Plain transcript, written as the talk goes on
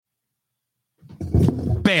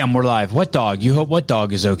Bam, we're live. What dog? You hope what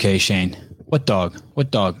dog is okay, Shane? What dog?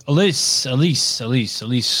 Elise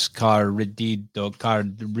Carridao.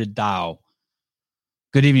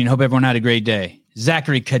 Good evening. Hope everyone had a great day.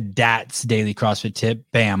 Zachary Kadat's daily CrossFit tip.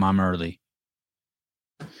 Bam, I'm early.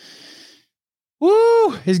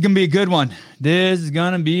 Woo! This is gonna be a good one.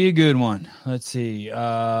 Let's see.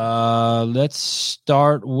 Let's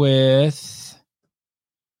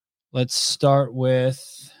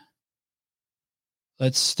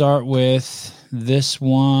start with this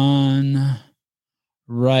one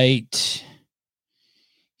right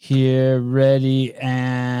here. Ready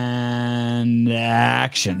and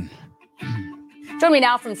action. Join me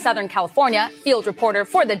now from Southern California, field reporter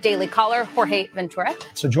for the Daily Caller, Jorge Ventura.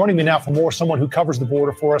 So joining me now for more, someone who covers the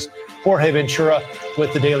border for us, Jorge Ventura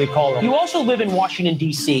with the Daily Caller. You also live in Washington,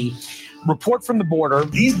 D.C. Report from the border.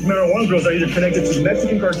 These marijuana grows are either connected to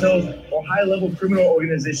Mexican cartels or high-level criminal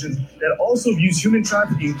organizations that also use human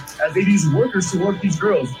trafficking as they use workers to work these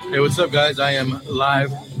girls. Hey, what's up, guys? I am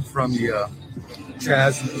live from the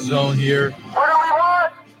Chaz zone here. What do we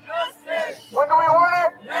want? Justice. When do we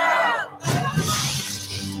want it? Now.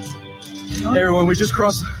 Hey, everyone, we just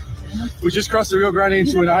crossed the Rio Grande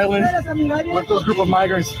into an island with a group of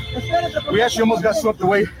migrants. We actually almost got swept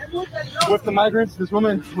away with the migrants. This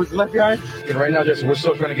woman was left behind. And right now, we're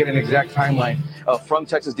still trying to get an exact timeline from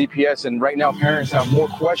Texas DPS. And right now, parents have more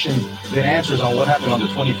questions than answers on what happened on the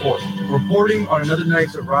 24th. Reporting on another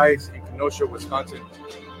night of riots in Kenosha, Wisconsin.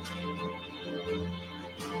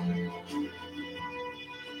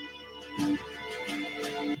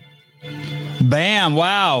 Bam.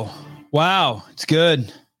 Wow. It's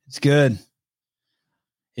good.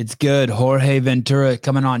 Jorge Ventura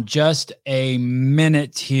coming on just a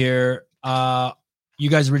minute here. You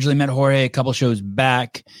guys originally met Jorge a couple shows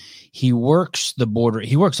back. He works the border.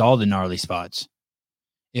 He works all the gnarly spots.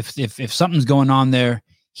 If something's going on there,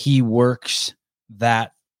 he works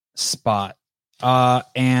that spot.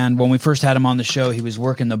 And when we first had him on the show, he was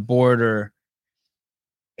working the border,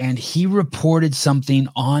 and he reported something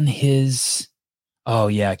on his. Oh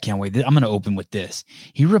yeah, I can't wait. I'm going to open with this.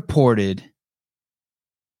 He reported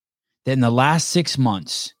that in the last 6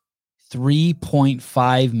 months,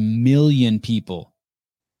 3.5 million people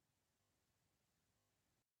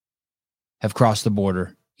have crossed the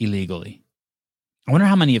border illegally. I wonder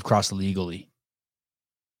how many have crossed illegally.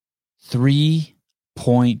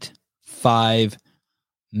 3.5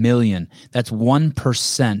 million. That's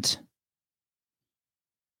 1%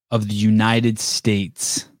 of the United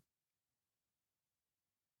States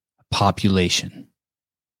population.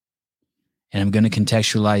 And I'm going to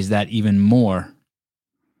contextualize that even more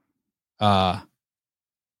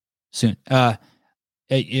soon.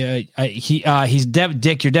 Dick,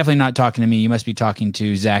 you're definitely not talking to me. You must be talking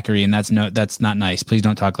to Zachary, and that's not nice. Please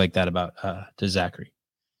don't talk like that about to Zachary.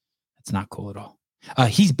 That's not cool at all.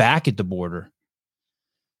 He's back at the border.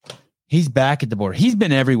 He's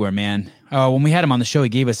been everywhere, man. When we had him on the show, he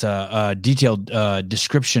gave us a detailed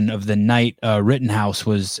description of the night Rittenhouse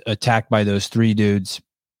was attacked by those three dudes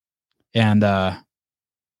and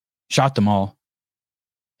shot them all.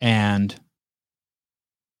 And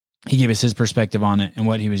he gave us his perspective on it and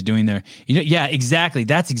what he was doing there. Yeah, exactly.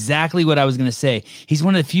 That's exactly what I was going to say. He's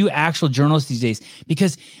one of the few actual journalists these days,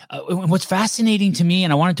 because what's fascinating to me,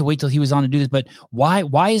 and I wanted to wait till he was on to do this, but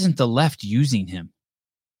why isn't the left using him?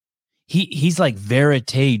 He's like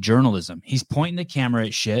verite journalism. He's pointing the camera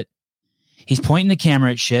at shit. And he's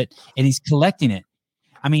collecting it.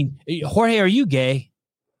 I mean, Jorge, are you gay?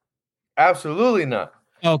 Absolutely not.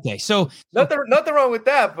 Okay, so nothing wrong with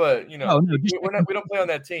that, but we don't play on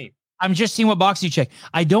that team. I'm just seeing what box you check.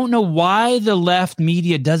 I don't know why the left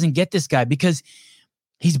media doesn't get this guy, because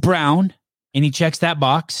he's brown and he checks that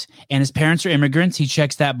box, and his parents are immigrants. He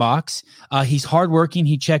checks that box. He's hardworking.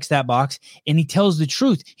 He checks that box, and he tells the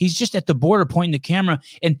truth. He's just at the border pointing the camera,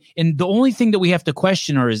 and the only thing that we have to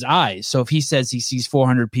question are his eyes. So if he says he sees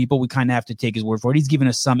 400 people, we kind of have to take his word for it. He's given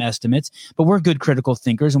us some estimates, but we're good critical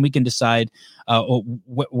thinkers, and we can decide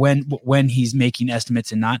when he's making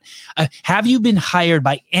estimates and not. Have you been hired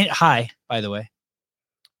by? Hi, by the way.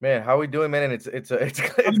 Man, how are we doing, man? And it's glad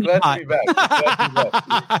to be back.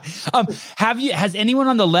 Has anyone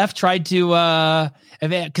on the left tried to?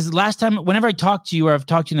 Because last time, whenever I talk to you, or I've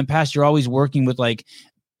talked to you in the past, you're always working with like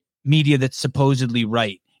media that's supposedly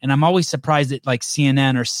right, and I'm always surprised that like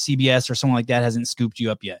CNN or CBS or someone like that hasn't scooped you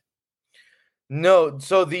up yet. No,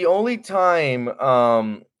 so the only time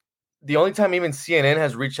even CNN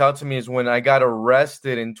has reached out to me is when I got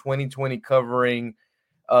arrested in 2020 covering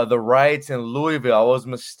the riots in Louisville. I was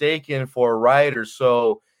mistaken for a rioter.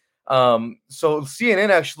 So CNN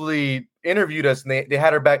actually interviewed us, and they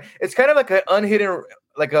had her back. It's kind of like an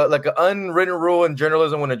like a unwritten rule in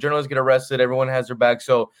journalism. When a journalist get arrested, everyone has their back.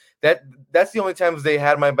 So that's the only times they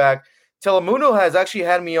had my back. Telemundo has actually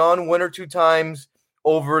had me on 1 or 2 times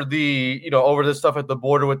over the stuff at the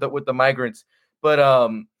border with the migrants. But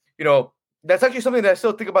that's actually something that I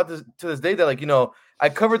still think about to this day, that I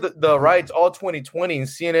covered the riots all 2020 in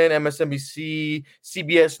CNN, MSNBC,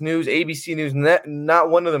 CBS News, ABC News. Not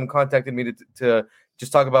one of them contacted me to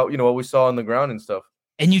just talk about what we saw on the ground and stuff.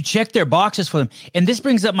 And you check their boxes for them. And this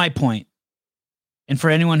brings up my point. And for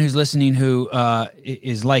anyone who's listening who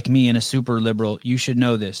is like me and a super liberal, you should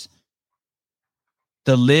know this.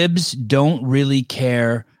 The libs don't really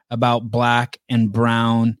care about black and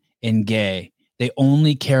brown and gay. They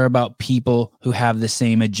only care about people who have the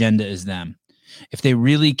same agenda as them. If they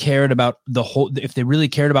really cared about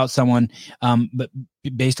someone, but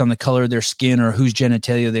based on the color of their skin or whose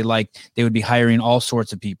genitalia they like, they would be hiring all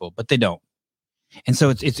sorts of people, but they don't. And so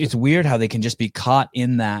it's weird how they can just be caught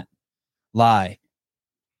in that lie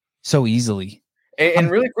so easily.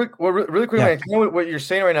 And really quick, yeah. man, you know what you're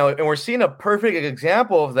saying right now, and we're seeing a perfect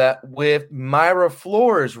example of that with Mayra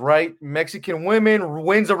Flores, right? Mexican women,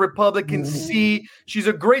 wins a Republican seat. She's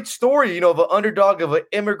a great story, of an underdog, of an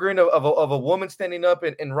immigrant, of a woman standing up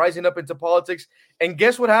and rising up into politics. And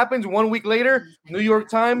guess what happens 1 week later? New York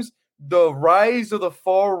Times, the rise of the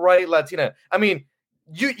far right Latina. I mean,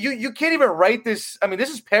 you can't even write this. I mean, this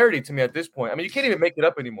is parody to me at this point. I mean, you can't even make it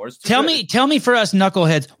up anymore. Tell me for us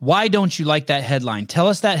knuckleheads, why don't you like that headline? Tell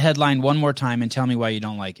us that headline one more time and tell me why you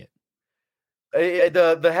don't like it.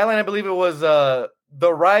 The headline, I believe it was the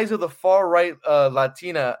rise of the far right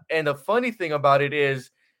Latina. And the funny thing about it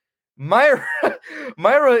is Mayra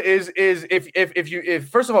is if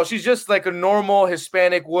first of all, she's just like a normal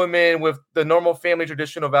Hispanic woman with the normal family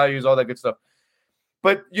traditional values, all that good stuff.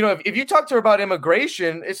 But, if you talk to her about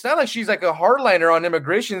immigration, it's not like she's like a hardliner on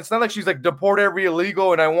immigration. It's not like she's like deport every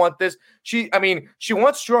illegal and I want this. She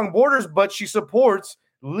wants strong borders, but she supports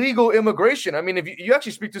legal immigration. I mean, if you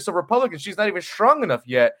actually speak to some Republicans, she's not even strong enough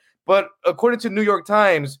yet. But according to New York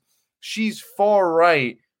Times, she's far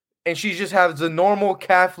right and she just has the normal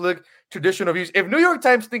Catholic traditional views. If New York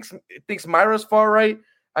Times thinks Mayra's far right,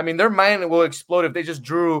 I mean, their mind will explode if they just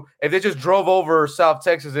drove over South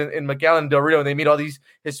Texas in McAllen, Del Rio, and they meet all these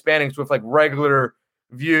Hispanics with like regular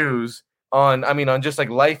views on just like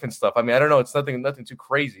life and stuff. I mean, I don't know. It's nothing too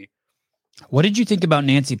crazy. What did you think about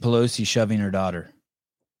Nancy Pelosi shoving her daughter?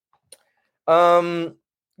 Well,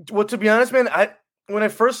 to be honest, man, when I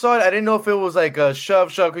first saw it, I didn't know if it was like a shove,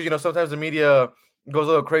 because sometimes the media goes a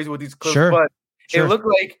little crazy with these clips, sure. But Sure. It looked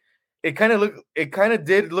like. It kind of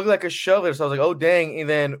did look like a shove there. So I was like, oh, dang. And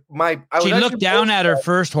then she looked down at her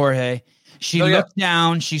first, Jorge. She looked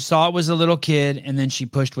down. She saw it was a little kid, and then she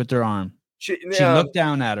pushed with her arm. She looked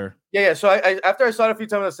down at her. Yeah. So I after I saw it a few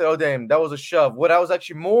times, I said, oh, damn, that was a shove. What I was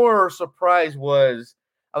actually more surprised was,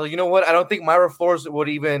 I was like, you know what? I don't think Mayra Flores would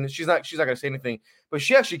even, she's not going to say anything. But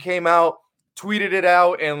she actually came out, tweeted it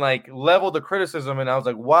out, and like leveled the criticism. And I was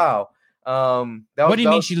like, wow. What do you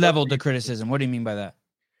mean she leveled the criticism? What do you mean by that?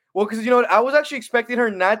 Well, because I was actually expecting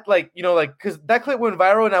her not because that clip went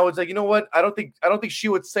viral, and I was like, you know what? I don't think she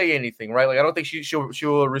would say anything, right? Like, I don't think she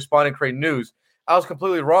will respond and create news. I was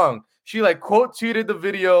completely wrong. She like quote tweeted the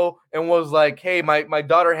video and was like, hey, my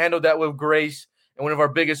daughter handled that with grace in one of our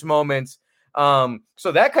biggest moments.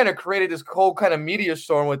 So that kind of created this whole kind of media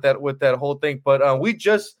storm with that whole thing. But we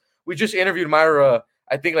just interviewed Mayra,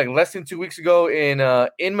 I think like less than 2 weeks ago in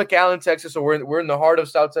McAllen, Texas. So we're in the heart of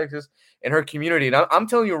South Texas and her community. And I'm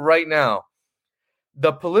telling you right now,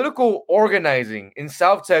 the political organizing in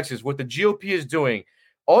South Texas, what the GOP is doing,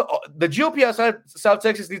 the GOP outside South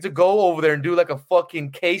Texas needs to go over there and do like a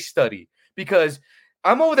fucking case study, because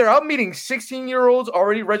I'm over there. I'm meeting 16-year-olds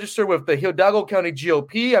already registered with the Hidalgo County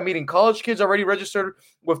GOP. I'm meeting college kids already registered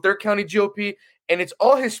with their county GOP. And it's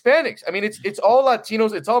all Hispanics. I mean, it's all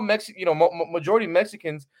Latinos. It's all majority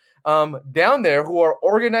Mexicans down there who are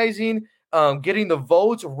organizing, getting the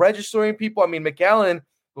votes, registering people. I mean, McAllen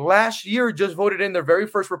last year just voted in their very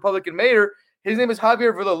first Republican mayor. His name is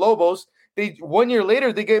Javier Villalobos. 1 year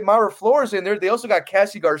later, they get Mayra Flores in there. They also got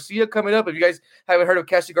Cassie Garcia coming up. If you guys haven't heard of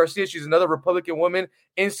Cassie Garcia, she's another Republican woman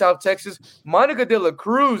in South Texas. Monica de la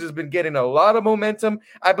Cruz has been getting a lot of momentum.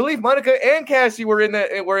 I believe Monica and Cassie were in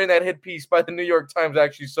that hit piece by the New York Times,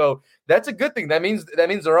 actually. So that's a good thing. That means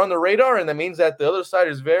they're on the radar, and that means that the other side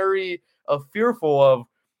is very fearful of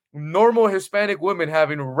normal Hispanic women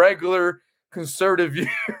having regular conservative views,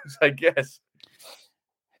 I guess.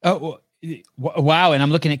 Oh, wow. And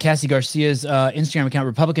I'm looking at Cassie Garcia's Instagram account,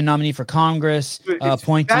 Republican nominee for Congress,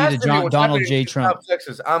 appointee to Donald J. Trump. South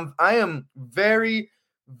Texas. I am very,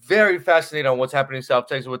 very fascinated on what's happening in South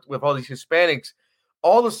Texas with all these Hispanics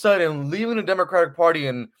all of a sudden leaving the Democratic Party.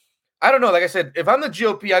 And I don't know, like I said, if I'm the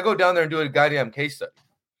GOP, I go down there and do a goddamn case study.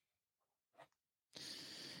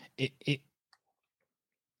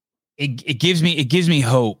 It gives me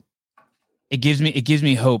hope. It gives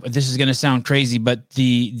me hope. This is going to sound crazy, but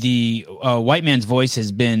the white man's voice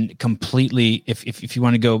has been completely, if you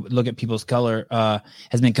want to go look at people's color,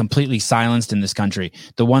 has been completely silenced in this country.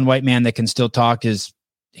 The one white man that can still talk is,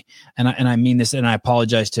 and I mean this, and I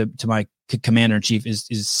apologize to my commander in chief,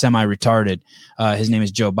 is semi-retarded. His name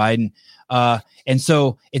is Joe Biden, and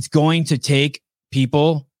so it's going to take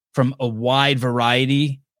people from a wide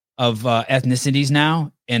variety of ethnicities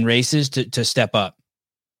now and races to step up.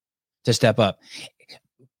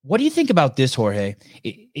 What do you think about this, Jorge?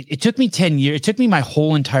 It took me 10 years. It took me my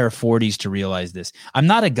whole entire 40s to realize this. I'm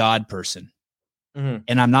not a God person, and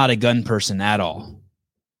I'm not a gun person at all.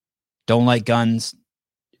 Don't like guns.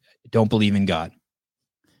 Don't believe in God.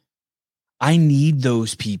 I need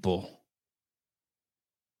those people.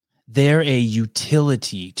 They're a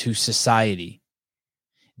utility to society.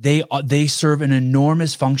 They serve an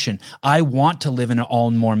enormous function. I want to live in an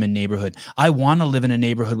all-Mormon neighborhood. I want to live in a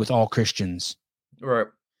neighborhood with all Christians. Right.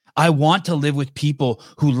 I want to live with people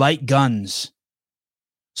who like guns,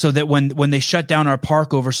 so that when they shut down our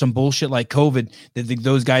park over some bullshit like COVID,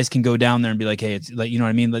 those guys can go down there and be like, hey, it's like, you know what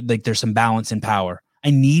I mean? Like there's some balance in power. I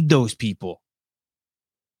need those people.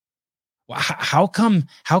 How come?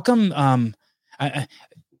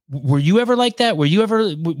 Were you ever like that? Were you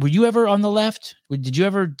ever on the left? Did you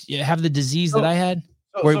ever have the disease that I had,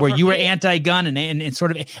 where you were anti-gun and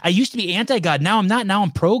sort of? I used to be anti-God. Now I'm not. Now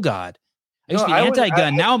I'm pro-God. I used to be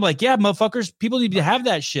anti-gun. Now I'm like, yeah, motherfuckers. People need to have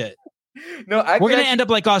that shit. No, we're gonna end up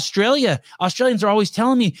like Australia. Australians are always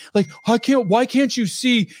telling me, like, why can't you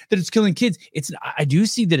see that it's killing kids? I do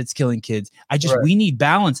see that it's killing kids. We need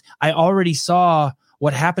balance. I already saw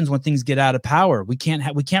what happens when things get out of power. We can't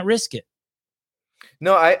risk it.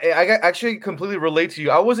 No, I actually completely relate to you.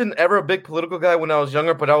 I wasn't ever a big political guy when I was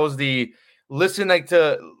younger, but I was listening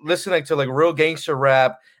to like real gangster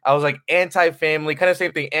rap. I was like anti-family, kind of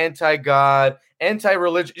same thing, anti-God,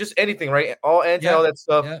 anti-religion, just anything, right? All all that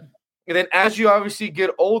stuff. Yeah. And then as you obviously get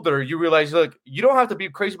older, you realize, look, you don't have to be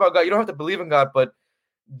crazy about God. You don't have to believe in God, but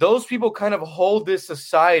those people kind of hold this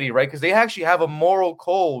society, right? Because they actually have a moral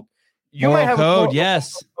code. You might have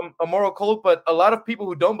a moral code, but a lot of people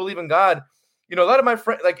who don't believe in God, you know, a lot of my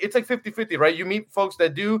friends, like, it's like 50-50, right? You meet folks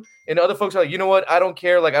that do, and other folks are like, you know what? I don't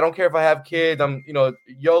care. Like, I don't care if I have kids. I'm, you know,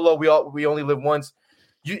 YOLO. We only live once.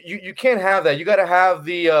 You can't have that. You got to have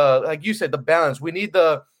the, like you said, the balance. We need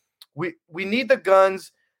the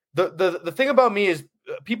guns. The thing about me is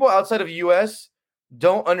people outside of the U.S.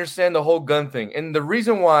 don't understand the whole gun thing. And the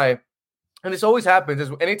reason why, and this always happens, is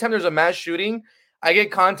anytime there's a mass shooting, I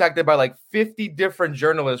get contacted by like 50 different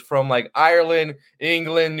journalists from like Ireland,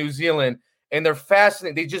 England, New Zealand, and they're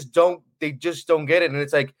fascinated. They just don't get it. And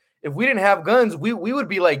it's like, if we didn't have guns, we would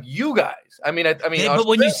be like you guys. I mean, but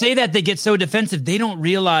when you say that, they get so defensive. They don't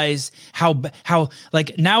realize how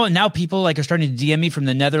like now people like are starting to DM me from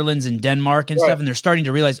the Netherlands and Denmark and stuff, and they're starting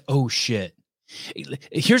to realize, oh shit.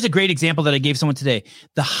 Here's a great example that I gave someone today.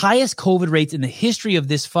 The highest COVID rates in the history of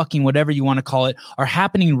this fucking whatever you want to call it are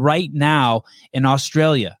happening right now in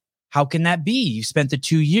Australia. How can that be? You spent the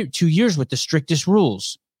 2 years with the strictest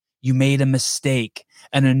rules. You made a mistake,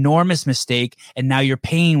 an enormous mistake, and now you're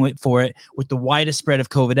paying for it with the widest spread of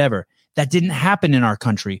COVID ever. That didn't happen in our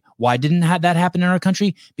country. Why didn't that happen in our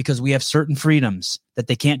country? Because we have certain freedoms that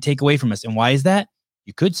they can't take away from us. And why is that?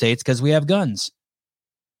 You could say it's because we have guns.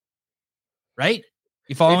 Right?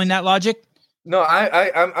 You following that logic? No,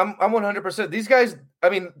 I'm 100%. These guys,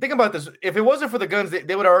 I mean, think about this. If it wasn't for the guns,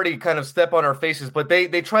 they would already kind of step on our faces. But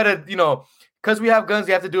they try to, you know, because we have guns,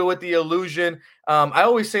 you have to do it with the illusion. I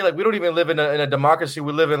always say, like, we don't even live in a democracy.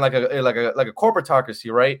 We live in like a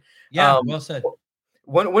corporatocracy, right? Yeah, well said.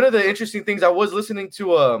 One of the interesting things, I was listening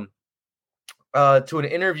to an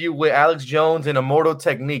interview with Alex Jones and Immortal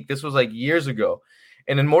Technique. This was like years ago.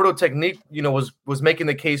 And Immortal Technique, you know, was making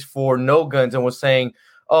the case for no guns and was saying,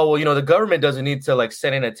 oh, well, you know, the government doesn't need to like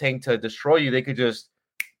send in a tank to destroy you. They could just,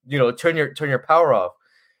 you know, turn your power off.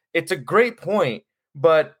 It's a great point.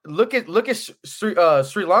 But look at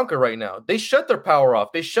Sri Lanka right now. They shut their power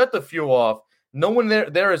off. They shut the fuel off. No one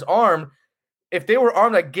there is armed. If they were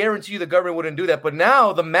armed, I guarantee you the government wouldn't do that. But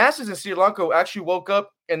now the masses in Sri Lanka actually woke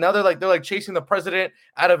up, and now they're like chasing the president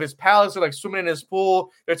out of his palace. They're like swimming in his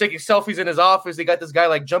pool. They're taking selfies in his office. They got this guy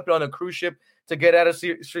like jumping on a cruise ship to get out of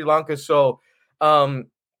Sri Lanka. So, you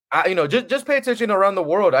know, just pay attention around the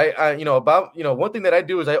world. I you know, about, you know, one thing that I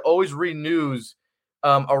do is I always read news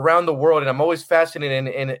around the world, and I'm always fascinated.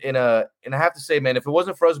 And I have to say, man, if it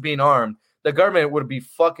wasn't for us being armed, the government would be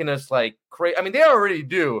fucking us like crazy. I mean, they already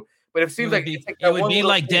do, but it seems it would be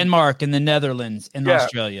like Denmark and the Netherlands and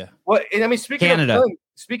Australia. Well, and I mean, Canada.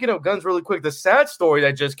 Speaking of guns, really quick, the sad story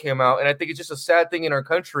that just came out, and I think it's just a sad thing in our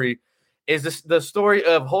country, is the story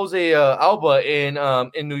of Jose Alba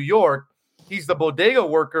in New York. He's the bodega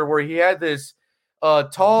worker where he had this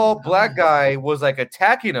tall black guy was like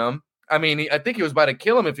attacking him. I mean, I think he was about to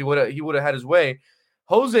kill him if he would have had his way.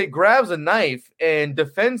 Jose grabs a knife and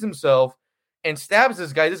defends himself and stabs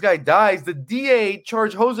this guy. This guy dies. The DA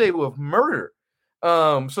charged Jose with murder.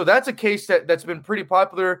 So that's a case that's been pretty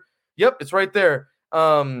popular. Yep, it's right there.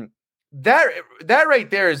 That right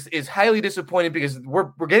there is highly disappointing because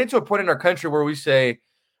we're getting to a point in our country where we say,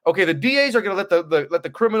 okay, the DAs are going to let the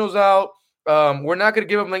criminals out. We're not going to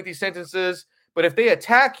give them lengthy sentences, but if they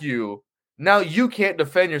attack you, now you can't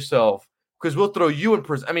defend yourself because we'll throw you in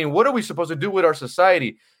prison. I mean, what are we supposed to do with our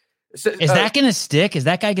society? Is that going to stick? Is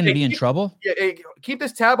that guy going to be in trouble? Yeah, keep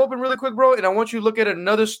this tab open really quick, bro, and I want you to look at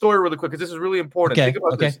another story really quick because this is really important. Okay. Think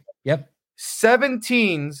about this. Yep.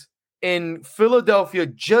 17s in Philadelphia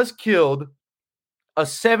just killed a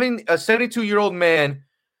 72-year-old man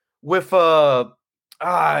with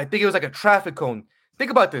I think it was like a traffic cone. Think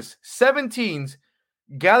about this. 17s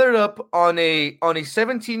gathered up on a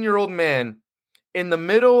 17-year-old man in the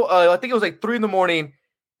middle, I think it was like 3 a.m,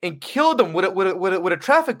 and killed him with a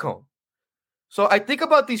traffic cone. So I think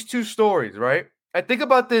about these two stories, right? I think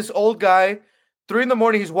about this old guy, 3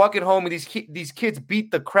 a.m, he's walking home, and these kids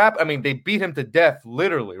beat the crap. I mean, they beat him to death,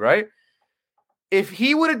 literally, right? If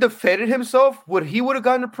he would have defended himself, would he would have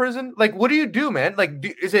gone to prison? Like, what do you do, man? Like,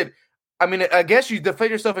 is it? I mean, I guess you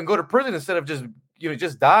defend yourself and go to prison instead of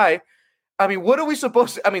just die. I mean, what are we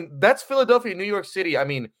supposed to? I mean, that's Philadelphia, New York City. I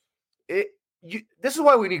mean, this is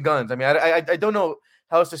why we need guns. I mean, I don't know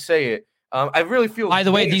how else to say it. I really feel. By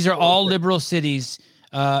the way, these are all liberal cities.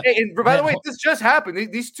 And by the way, this just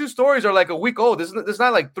happened. These two stories are like a week old. This is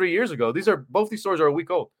not like 3 years ago. Both these stories are a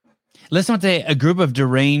week old. Listen to a group of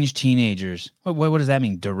deranged teenagers. What does that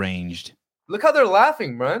mean? Deranged. Look how they're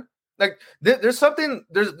laughing, man. Like there's something.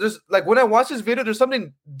 There's like when I watch this video, there's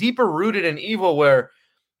something deeper rooted in evil where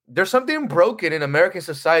there's something broken in American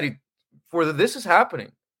society where this is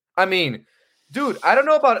happening. I mean, dude, I don't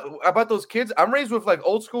know about those kids. I'm raised with like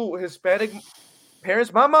old school Hispanic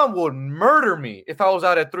parents. My mom would murder me if I was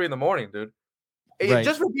out at 3 a.m, dude. Right.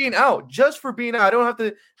 Just for being out. I don't have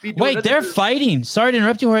to be. Wait, they're fighting. Sorry to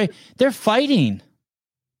interrupt you, Jorge. They're fighting.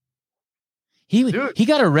 He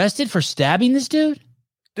got arrested for stabbing this dude?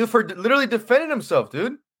 Dude, for literally defending himself,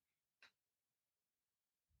 dude.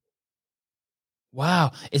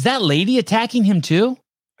 Wow. Is that lady attacking him too?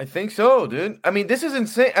 I think so, dude. I mean, this is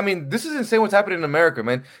insane. This is insane what's happening in America,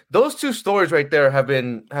 man. Those two stories right there have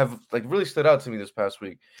like really stood out to me this past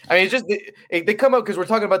week. I mean, it's just they come up because we're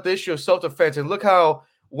talking about the issue of self-defense, and look how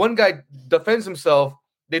one guy defends himself,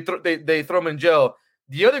 they throw him in jail.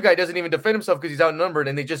 The other guy doesn't even defend himself because he's outnumbered,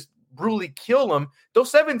 and they just brutally kill him.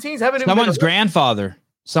 Those 17s haven't even someone's grandfather,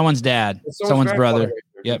 someone's dad, someone's brother. Right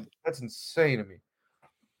there, yep, that's insane to me.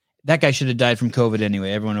 That guy should have died from COVID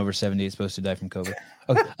anyway. Everyone over 70 is supposed to die from COVID.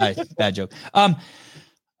 Okay, all right, bad joke.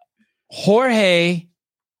 Jorge,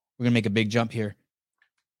 we're gonna make a big jump here.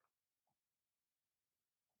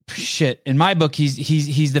 Shit, in my book,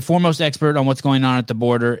 he's the foremost expert on what's going on at the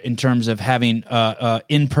border in terms of having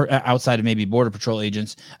outside of maybe border patrol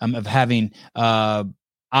agents of having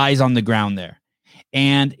eyes on the ground there.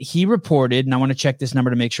 And he reported, and I want to check this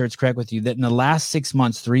number to make sure it's correct with you, that in the last 6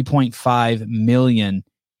 months, 3.5 million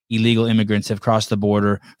illegal immigrants have crossed the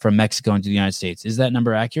border from Mexico into the United States. Is that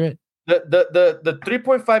number accurate? The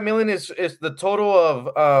 3.5 million is the total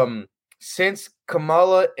of since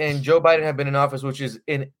Kamala and Joe Biden have been in office, which is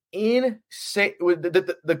an insane.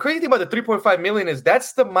 The crazy thing about the 3.5 million is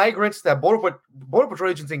that's the migrants that border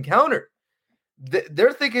patrol agents encountered.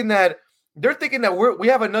 They're thinking that we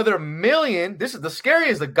have another million. This is the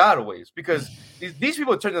scariest, the gotaways, because these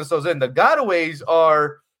people turn themselves in. The gotaways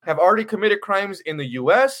have already committed crimes in the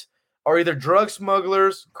U.S., are either drug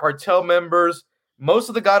smugglers, cartel members. Most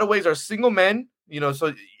of the gotaways are single men,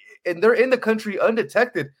 so and they're in the country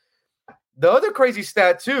undetected. The other crazy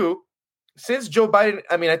stat, too, since Joe Biden,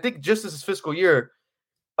 I think just this fiscal year,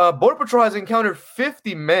 Border Patrol has encountered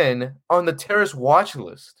 50 men on the terrorist watch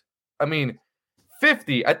list.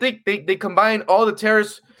 50. I think they combined all the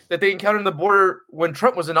terrorists that they encountered on the border when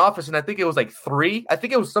Trump was in office, and I think it was like 3. I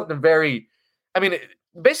think it was something very,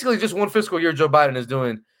 basically just one fiscal year Joe Biden is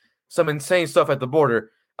doing some insane stuff at the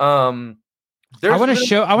border. I want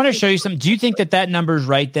to show you some. Do you think that number is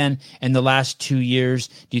right then in the last 2 years?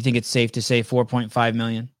 Do you think it's safe to say 4.5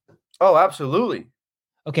 million? Oh, absolutely.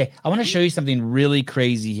 Okay, I want to show you something really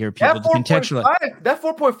crazy here, people. That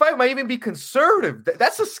 4.5 might even be conservative.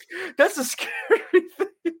 That's a scary thing.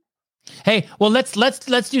 Hey, well,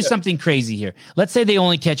 let's do something crazy here. Let's say they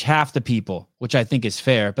only catch half the people, which I think is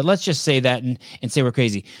fair, but let's just say that and say we're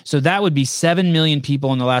crazy. So that would be 7 million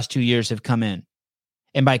people in the last 2 years have come in.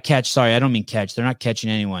 And by catch, sorry, I don't mean catch. They're not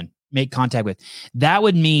catching anyone. Make contact with. That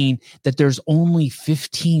would mean that there's only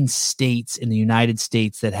 15 states in the United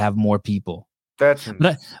States that have more people. That's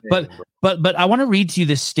insane, but I want to read to you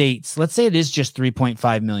the states. Let's say it is just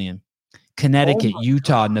 3.5 million. Connecticut,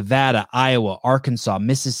 Utah, Nevada, Iowa, Arkansas,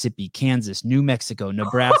 Mississippi, Kansas, New Mexico,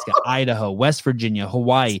 Nebraska, Idaho, West Virginia,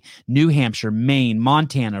 Hawaii, New Hampshire, Maine,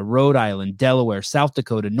 Montana, Rhode Island, Delaware, South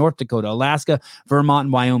Dakota, North Dakota, Alaska, Vermont,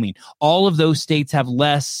 and Wyoming. All of those states have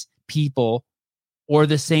less people or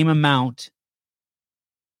the same amount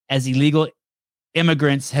as illegal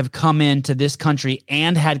immigrants have come into this country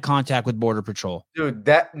and had contact with Border Patrol. Dude,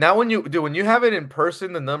 when you have it in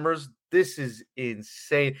person, the numbers, this is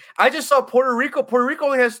insane. I just saw Puerto Rico. Puerto Rico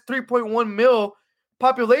only has 3.1 mil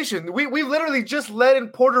population. We literally just let in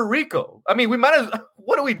Puerto Rico. I mean, we might as.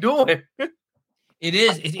 What are we doing? It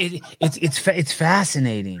is. It's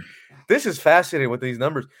fascinating. This is fascinating with these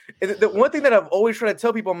numbers. And the one thing that I've always tried to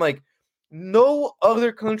tell people, I'm like, no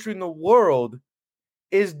other country in the world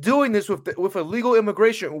is doing this with illegal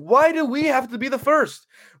immigration. Why do we have to be the first?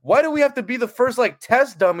 Why do we have to be the first like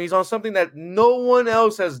test dummies on something that no one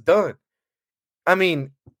else has done? I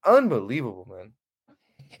mean, unbelievable, man.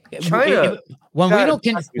 China. When we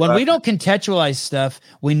don't contextualize stuff,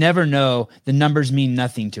 we never know. The numbers mean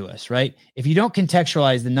nothing to us, right? If you don't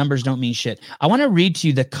contextualize, the numbers don't mean shit. I want to read to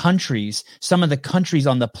you the countries, some of the countries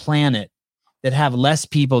on the planet that have less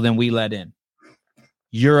people than we let in.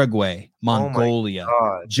 Uruguay, Mongolia,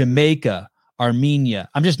 Jamaica, Armenia.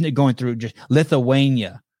 I'm just going through just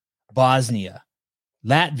Lithuania, Bosnia,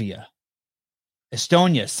 Latvia,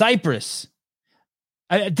 Estonia, Cyprus.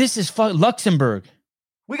 This is Luxembourg.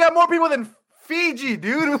 We got more people than Fiji,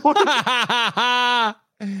 dude.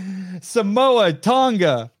 Samoa,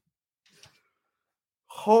 Tonga.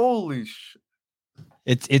 Holy shit.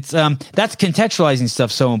 It's that's contextualizing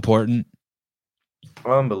stuff so important.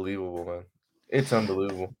 Unbelievable, man. It's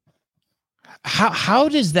unbelievable. How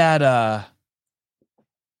does that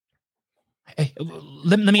hey,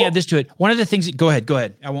 let me add this to it. One of the things go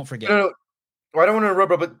ahead. I won't forget. No, I don't want to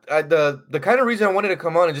interrupt, but the kind of reason I wanted to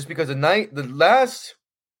come on is just because the last,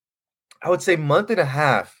 I would say, month and a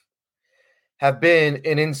half have been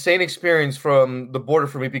an insane experience from the border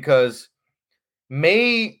for me, because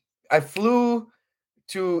I flew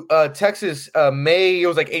to Texas May, it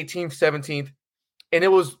was like 18th, 17th, and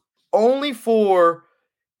it was only for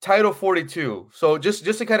Title 42. So just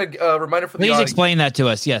to kind of reminder for the audience. Please explain that to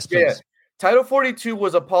us. Yes, please. Yeah. Title 42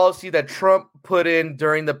 was a policy that Trump put in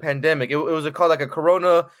during the pandemic. It was called like a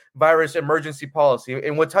coronavirus emergency policy.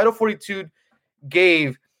 And what Title 42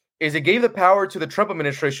 gave is it gave the power to the Trump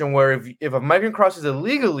administration where if a migrant crosses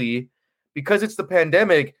illegally, because it's the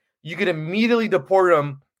pandemic, you can immediately deport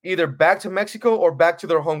them either back to Mexico or back to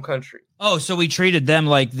their home country. Oh, so we treated them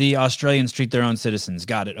like the Australians treat their own citizens.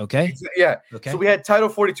 Got it. Okay. Yeah. Okay. So we had Title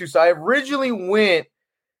 42. So I originally went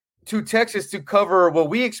to Texas to cover what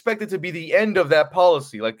we expected to be the end of that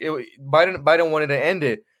policy. Like Biden wanted to end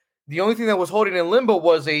it. The only thing that was holding in limbo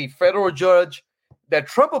was a federal judge that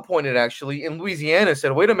Trump appointed actually in Louisiana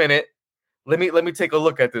said, wait a minute, let me take a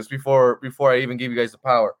look at this before I even give you guys the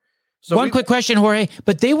power. So one quick question, Jorge,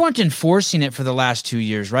 but they weren't enforcing it for the last 2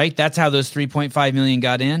 years, right? That's how those 3.5 million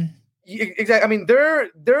got in. Exactly. I mean,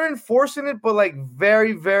 they're enforcing it, but like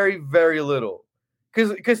very, very, very little.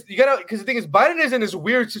 Because the thing is, Biden is in this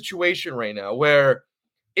weird situation right now where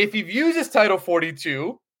if he uses Title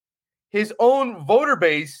 42, his own voter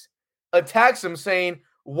base attacks him saying,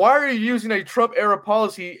 why are you using a Trump era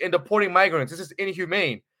policy and deporting migrants? This is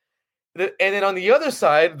inhumane. And then on the other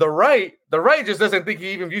side, the right just doesn't think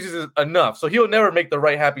he even uses it enough. So he'll never make the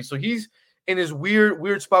right happy. So he's in his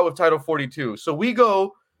weird spot with Title 42. So we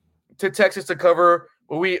go to Texas to cover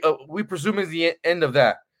what we presume is the end of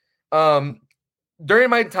that.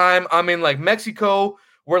 During my time, I'm in like Mexico.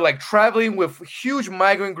 We're like traveling with huge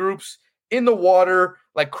migrant groups in the water,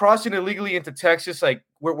 like crossing illegally into Texas. Like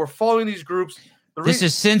we're following these groups. This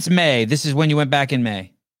is since May. This is when you went back in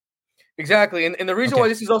May. Exactly. And the reason why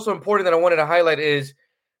this is also important that I wanted to highlight is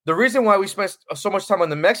the reason why we spent so much time on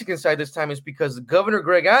the Mexican side this time is because Governor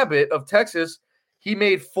Greg Abbott of Texas, he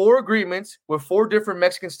made 4 agreements with 4 different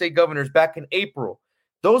Mexican state governors back in April.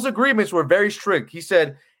 Those agreements were very strict. He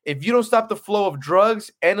said, if you don't stop the flow of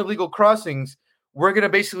drugs and illegal crossings, we're going to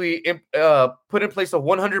basically put in place a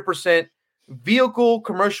 100% vehicle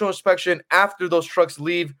commercial inspection after those trucks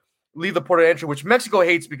leave the port of entry, which Mexico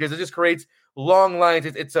hates because it just creates long lines.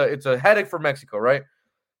 It's a headache for Mexico, right?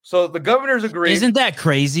 So the governors agree. Isn't that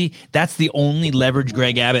crazy? That's the only leverage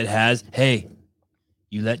Greg Abbott has. Hey,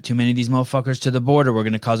 you let too many of these motherfuckers to the border, we're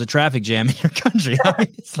going to cause a traffic jam in your country.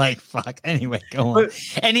 It's like, fuck. Anyway, go on.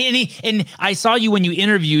 And I saw you when you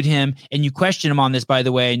interviewed him and you questioned him on this, by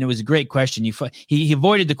the way, and it was a great question. He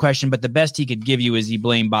avoided the question, but the best he could give you is he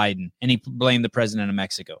blamed Biden and he blamed the president of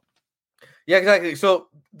Mexico. Yeah, exactly. So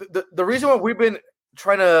the reason why we've been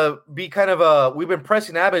trying to be kind of we've been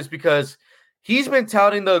pressing Abbott is because he's been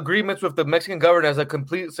touting the agreements with the Mexican government as a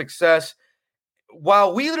complete success,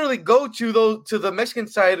 while we literally go to the Mexican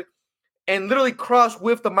side and literally cross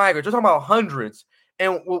with the migrants. We're talking about hundreds.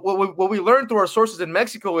 And what we learned through our sources in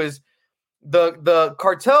Mexico is the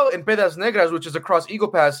cartel in Piedras Negras, which is across Eagle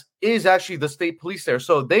Pass, is actually the state police there.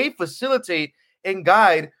 So they facilitate and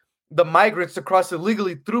guide the migrants to cross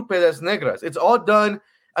illegally through Piedras Negras. It's all done.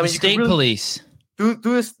 I mean, state police through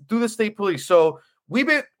the state police. So we've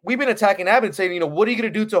been attacking Abbott and saying, what are you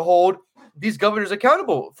going to do to hold these governors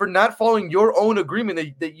accountable for not following your own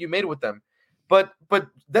agreement that you made with them? But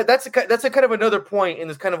that's a kind of another point in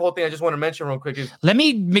this kind of whole thing. I just want to mention real quick. Let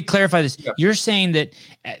me clarify this. Yeah. You're saying that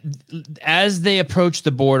as they approach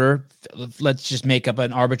the border, let's just make up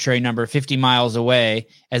an arbitrary number, 50 miles away,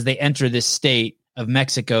 as they enter this state of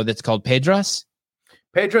Mexico that's called Piedras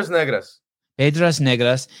Negras.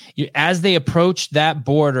 As they approach that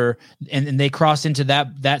border and they cross into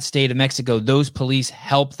that state of Mexico, those police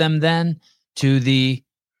help them then to the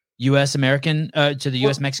U.S.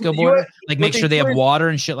 Mexico border, like make sure they have water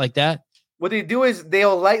and shit like that. What they do is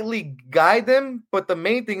they'll lightly guide them, but the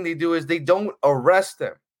main thing they do is they don't arrest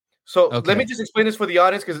them. So Let me just explain this for the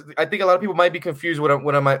audience, because I think a lot of people might be confused when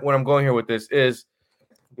I'm going here with this. Is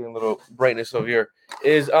getting a little brightness over here.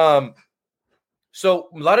 So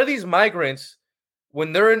a lot of these migrants,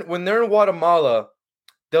 when they're in Guatemala,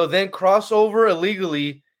 they'll then cross over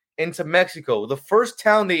illegally into Mexico. The first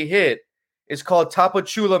town they hit is called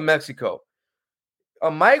Tapachula, Mexico.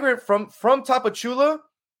 A migrant from Tapachula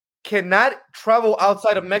cannot travel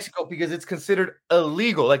outside of Mexico because it's considered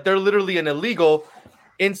illegal. Like, they're literally an illegal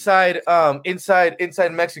inside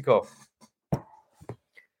Mexico.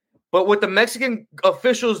 But what the Mexican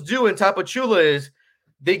officials do in Tapachula is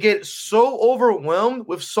they get so overwhelmed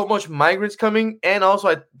with so much migrants coming, and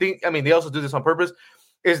also they also do this on purpose,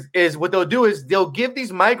 is what they'll do is they'll give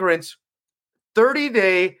these migrants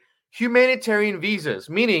 30-day humanitarian visas,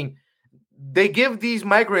 meaning they give these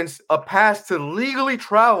migrants a pass to legally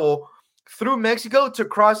travel through Mexico to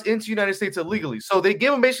cross into the United States illegally. So they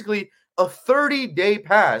give them basically a 30-day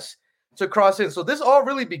pass to cross in. So this all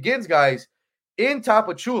really begins, guys, in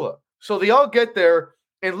Tapachula. So they all get there,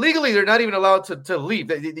 and legally they're not even allowed to leave.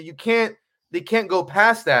 They can't go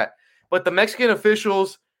past that. But the Mexican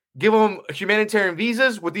officials give them humanitarian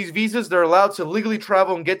visas. With these visas, they're allowed to legally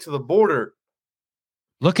travel and get to the border.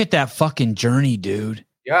 Look at that fucking journey, dude.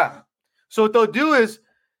 Yeah. So what they'll do is,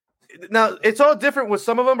 now it's all different with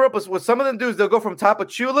some of them, bro. But what some of them do is they'll go from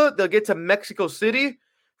Tapachula, they'll get to Mexico City.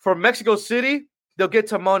 From Mexico City, they'll get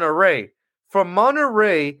to Monterrey. From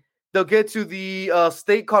Monterrey, they'll get to the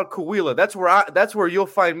state called Coahuila. That's where you'll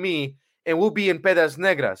find me, and we'll be in Piedras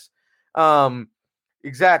Negras.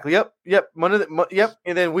 Exactly. Yep. Yep.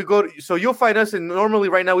 And then we go so you'll find us, and normally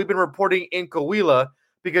right now we've been reporting in Coahuila,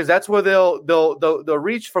 because that's where they'll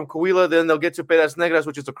reach from Coahuila. Then they'll get to Piedras Negras,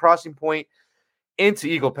 which is a crossing point into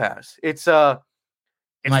Eagle Pass. Am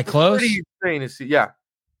I close? Insane to see. Yeah.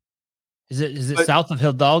 Is it south of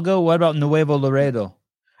Hidalgo? What about Nuevo Laredo?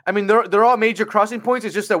 I mean, they're all major crossing points.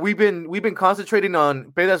 It's just that we've been concentrating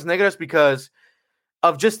on Piedras Negras because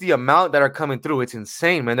of just the amount that are coming through. It's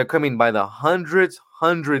insane, man. They're coming by the hundreds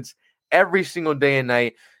every single day and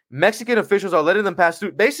night. Mexican officials are letting them pass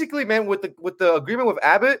through. Basically, man, with the agreement with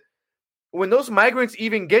Abbott, when those migrants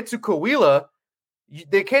even get to Coahuila,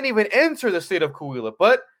 they can't even enter the state of Coahuila,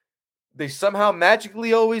 but they somehow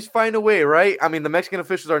magically always find a way, right? I mean, the Mexican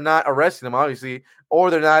officials are not arresting them, obviously, or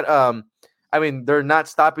they're not they're not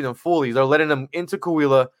stopping them fully. They're letting them into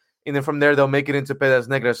Coahuila, and then from there they'll make it into Piedras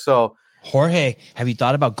Negras. So, Jorge, have you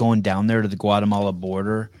thought about going down there to the Guatemala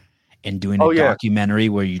border and doing a documentary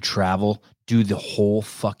where you travel, do the whole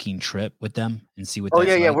fucking trip with them and see what?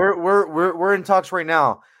 Yeah. We're in talks right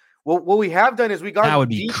now. What we have done is that would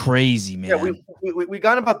be crazy, man. Yeah, we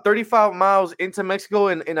got about 35 miles into Mexico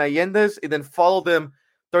in Allende's, and then followed them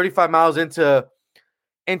 35 miles into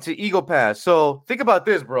Eagle Pass. So think about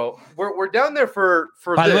this, bro. We're down there for.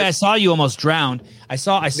 By the way, I saw you almost drowned. I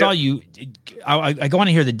saw you. I want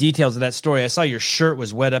to hear the details of that story. I saw your shirt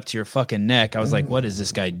was wet up to your fucking neck. I was like, what is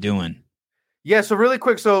this guy doing? Yeah, so really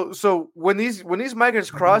quick, so when these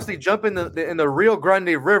migrants cross, they jump in the Rio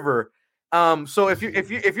Grande River. So if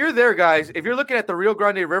you're there, guys, if you're looking at the Rio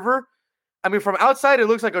Grande River, I mean, from outside it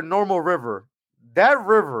looks like a normal river. That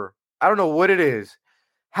river, I don't know what it is,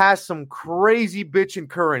 has some crazy bitchin'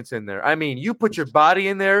 currents in there. I mean, you put your body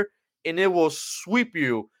in there and it will sweep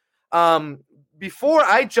you. Before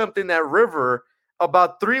I jumped in that river,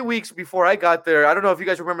 about 3 weeks before I got there, I don't know if you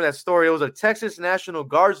guys remember that story. It was a Texas National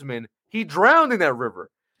Guardsman. He drowned in that river.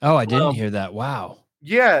 Oh, I didn't hear that. Wow.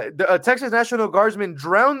 Yeah, a Texas National Guardsman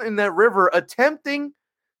drowned in that river attempting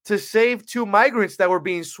to save 2 migrants that were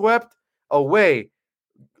being swept away.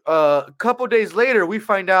 A couple days later, we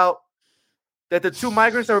find out that the 2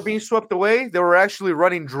 migrants that were being swept away, they were actually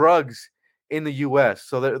running drugs in the U.S.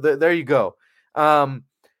 So there you go.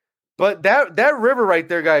 But that river right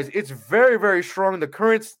there, guys, it's very, very strong. The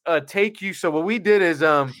currents take you. So what we did is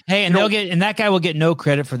hey, and that guy will get no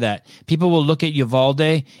credit for that. People will look at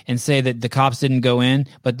Uvalde and say that the cops didn't go in,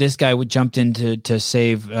 but this guy jumped in to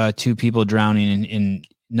save 2 people drowning in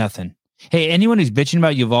nothing. Hey, anyone who's bitching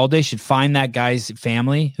about Uvalde should find that guy's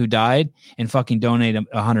family who died and fucking donate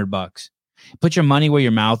 $100. Put your money where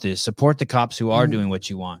your mouth is. Support the cops who are doing what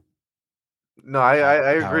you want. No,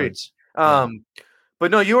 I agree. But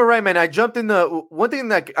no, you were right, man. I jumped in one thing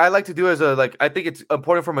that I like to do as I think it's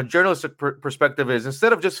important from a journalistic perspective is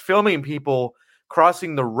instead of just filming people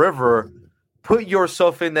crossing the river, put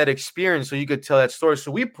yourself in that experience so you could tell that story. So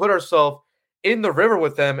we put ourselves in the river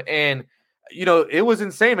with them, and it was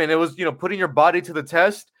insane, man. It was putting your body to the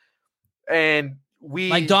test, and we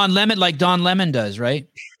like Don Lemon does, right?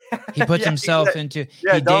 He puts himself into.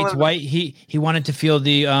 He dates white. He wanted to feel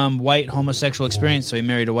the white homosexual experience, so he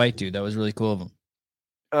married a white dude. That was really cool of him.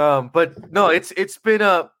 But no, it's been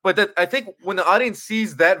but I think when the audience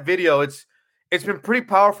sees that video, it's been pretty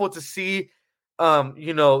powerful to see,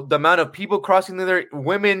 the amount of people crossing in there,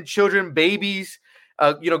 women, children, babies,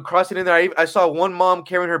 crossing in there. I saw one mom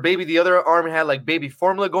carrying her baby, the other arm had like baby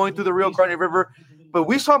formula going through the Rio Grande River. But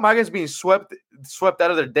we saw migrants being swept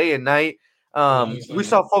out of their day and night. We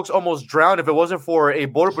saw folks almost drown. If it wasn't for a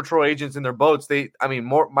border patrol agents in their boats,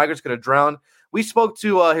 more migrants could have drowned. We spoke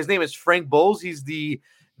to his name is Frank Bowles. He's the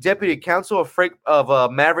deputy counsel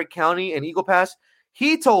of Maverick County and Eagle Pass.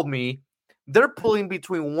 He told me they're pulling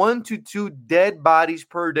between 1 to 2 dead bodies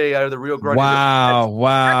per day out of the Rio Grande.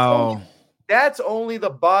 Wow. That's only the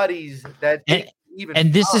bodies that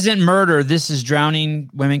and this isn't murder. This is drowning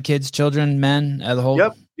women, kids, children, men, the whole.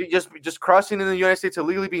 Yep. Just crossing in the United States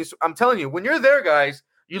illegally being. I'm telling you, when you're there, guys,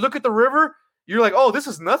 you look at the river, you're like, oh, this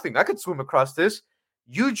is nothing. I could swim across this.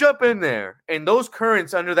 You jump in there, and those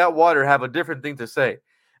currents under that water have a different thing to say.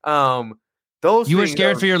 You were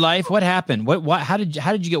scared for your life. What happened? What? How did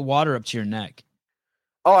you get water up to your neck?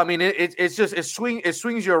 Oh, I mean, it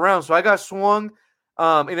swings you around. So I got swung,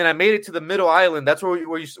 and then I made it to the middle island. That's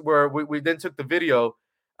where we then took the video.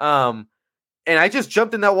 And I just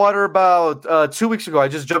jumped in that water about 2 weeks ago. I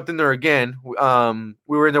just jumped in there again. We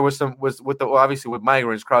were in there with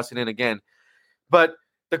migrants crossing in again. But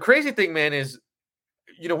the crazy thing, man, is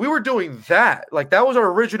we were doing that. Like that was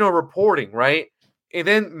our original reporting, right? And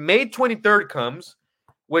then May 23rd comes,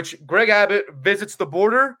 which Greg Abbott visits the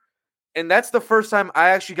border. And that's the first time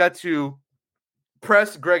I actually got to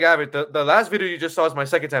press Greg Abbott. The last video you just saw is my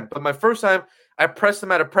second time. But my first time, I pressed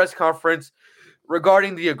him at a press conference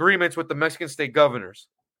regarding the agreements with the Mexican state governors.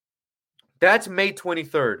 That's May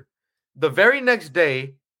 23rd. The very next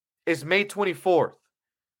day is May 24th.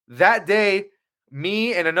 That day,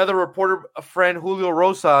 me and another reporter, a friend, Julio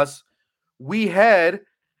Rosas, we head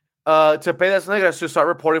to Piedras Negras to start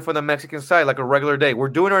reporting from the Mexican side like a regular day. We're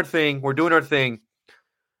doing our thing.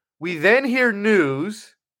 We then hear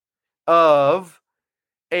news of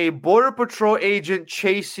a border patrol agent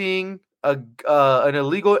chasing an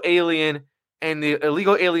illegal alien, and the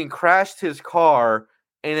illegal alien crashed his car,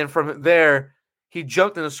 and then from there, he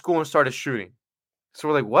jumped in the school and started shooting. So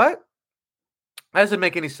we're like, what? That doesn't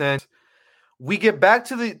make any sense. We get back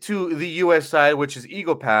to the U.S. side, which is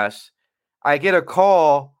Eagle Pass. I get a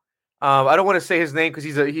call. I don't want to say his name because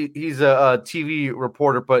he's a TV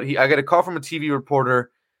reporter, but I get a call from a TV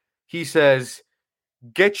reporter. He says,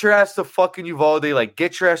 "Get your ass to fucking Uvalde! Like,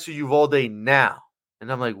 get your ass to Uvalde now!"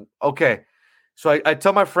 And I'm like, okay. So I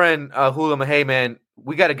tell my friend Julio, "Hey man,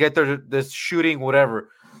 we got to get there to this shooting, whatever."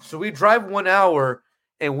 So we drive 1 hour,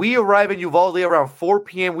 and we arrive in Uvalde around 4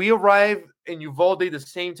 p.m. We arrive in Uvalde the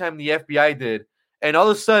same time the FBI did, and all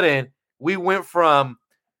of a sudden we went from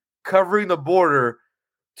covering the border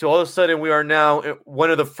to all of a sudden we are now one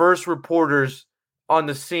of the first reporters on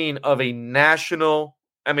the scene of a national,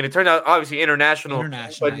 I mean, it turned out obviously international,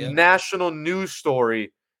 but yeah. national news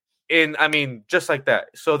story just like that.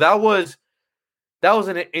 So that was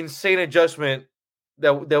an insane adjustment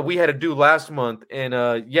that we had to do last month. And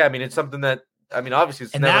it's something that obviously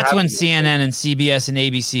it's and never that's when happened before. CNN and CBS and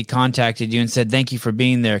ABC contacted you and said, "Thank you for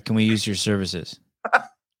being there. Can we use your services?"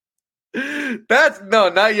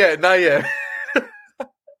 Not yet.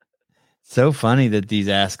 So funny that these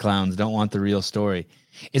ass clowns don't want the real story.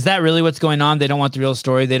 Is that really what's going on? They don't want the real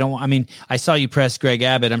story. They don't. I mean, I saw you press Greg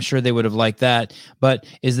Abbott. I'm sure they would have liked that. But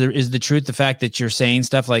is the truth the fact that you're saying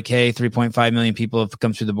stuff like, "Hey, 3.5 million people have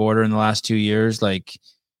come through the border in the last 2 years"? Like,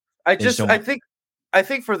 I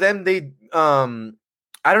think for them, they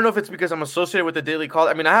I don't know if it's because I'm associated with the Daily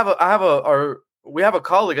Caller. I mean, we have a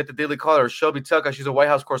colleague at the Daily Caller, Shelby Tucker. She's a White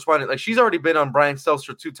House correspondent. Like, she's already been on Brian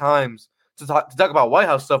Stelter 2 times to talk about White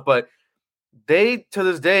House stuff. But they, to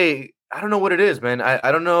this day, I don't know what it is, man.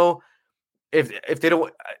 I don't know if they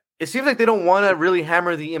don't. It seems like they don't want to really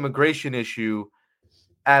hammer the immigration issue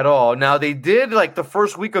at all. Now, they did, like, the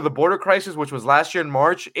first week of the border crisis, which was last year in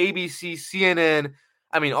March. ABC, CNN,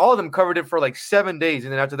 all of them covered it for like 7 days,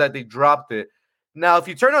 and then after that, they dropped it. Now, if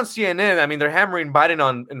you turn on CNN, they're hammering Biden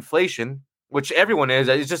on inflation, which everyone is.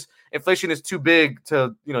 It's just inflation is too big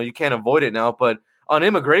to, you can't avoid it now. But on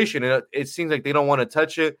immigration, it seems like they don't want to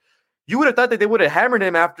touch it. You would have thought that they would have hammered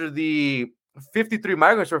him after the 53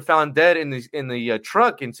 migrants were found dead in the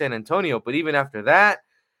truck in San Antonio. But even after that,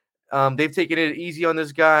 they've taken it easy on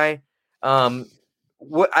this guy. I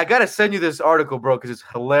gotta send you this article, bro, because it's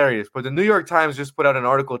hilarious. But the New York Times just put out an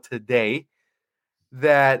article today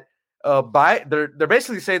that they're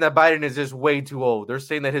basically saying that Biden is just way too old. They're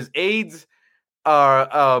saying that his aides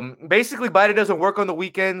are basically Biden doesn't work on the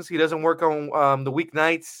weekends. He doesn't work on the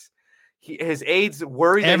weeknights. His aides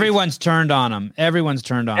worry. Everyone's turned on him. Everyone has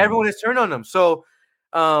turned on him. So,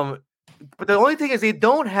 but the only thing is they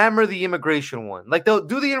don't hammer the immigration one. Like, they'll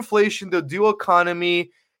do the inflation, they'll do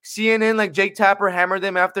economy. CNN, like Jake Tapper, hammered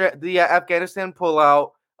them after the Afghanistan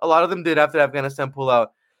pullout. A lot of them did after the Afghanistan pullout.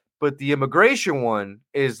 But the immigration one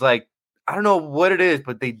is like, I don't know what it is,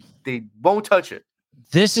 but they won't touch it.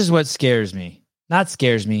 This is what scares me. Not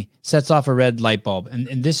scares me, sets off a red light bulb.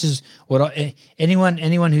 And this is what anyone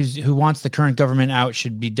who wants the current government out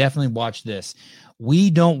should be definitely watch this. We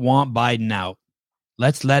don't want Biden out.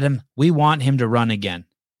 Let's let him. We want him to run again.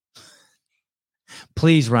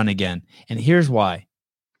 Please run again. And here's why.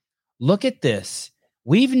 Look at this.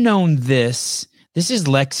 We've known this. This is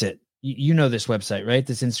Lexit. You know this website, right?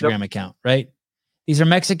 This Instagram account, right? These are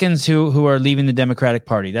Mexicans who are leaving the Democratic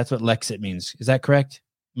Party. That's what Lexit means. Is that correct?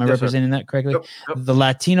 Am I representing that correctly? Yep. The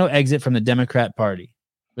Latino exit from the Democrat Party.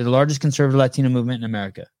 We're the largest conservative Latino movement in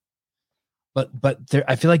America. But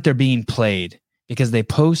I feel like they're being played because they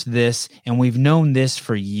post this, and we've known this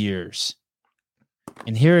for years.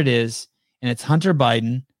 And here it is, and it's Hunter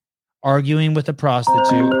Biden arguing with a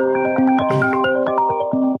prostitute.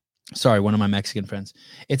 Sorry, one of my Mexican friends.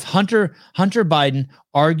 It's Hunter Biden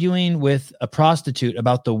arguing with a prostitute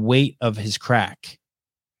about the weight of his crack.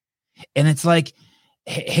 And it's like,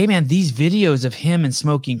 hey man, these videos of him and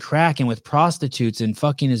smoking crack and with prostitutes and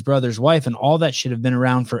fucking his brother's wife and all that should have been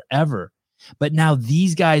around forever. But now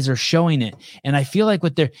these guys are showing it. And I feel like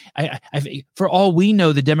for all we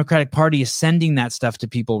know, the Democratic Party is sending that stuff to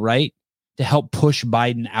people, right? To help push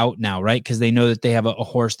Biden out now, right? Because they know that they have a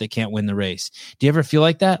horse that can't win the race. Do you ever feel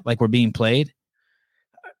like that? Like we're being played?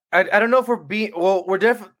 I don't know if we're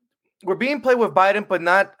being played with Biden, but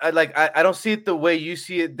not I don't see it the way you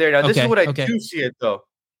see it there. Now, this is what I do see it though.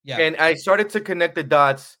 Yeah. And I started to connect the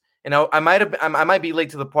dots, and I might be late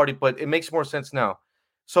to the party, but it makes more sense now.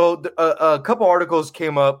 So a couple articles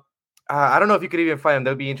came up. I don't know if you could even find them.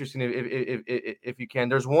 That would be interesting if you can.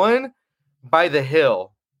 There's one by The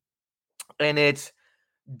Hill, and it's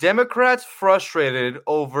Democrats frustrated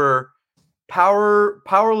over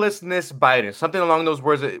powerlessness Biden, something along those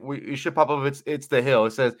words. You should pop up. It's The Hill.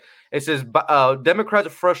 It says Democrats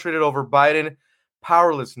are frustrated over Biden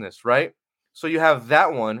powerlessness, right? So you have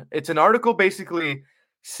that one. It's an article basically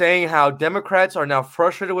saying how Democrats are now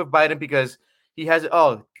frustrated with Biden because he has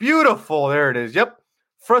beautiful. There it is. Yep.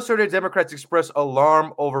 Frustrated Democrats express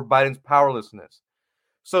alarm over Biden's powerlessness.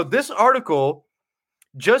 So this article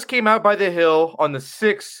just came out by The Hill on the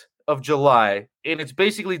 6th of July, and it's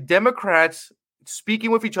basically Democrats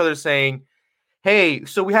speaking with each other saying, hey,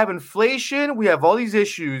 so we have inflation, we have all these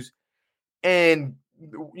issues, and,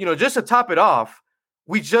 just to top it off,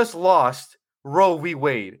 we just lost Roe v.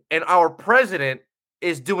 Wade, and our president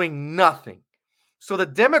is doing nothing. So the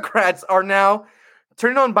Democrats are now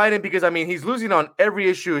turning on Biden because, he's losing on every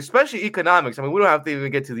issue, especially economics. We don't have to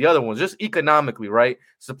even get to the other ones, just economically, right?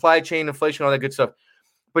 Supply chain, inflation, all that good stuff.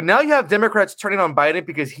 But now you have Democrats turning on Biden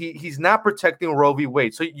because he's not protecting Roe v.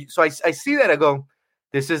 Wade. So I see that. I go,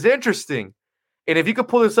 this is interesting. And if you could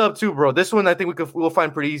pull this up too, bro, this one I think we'll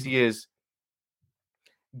find pretty easy is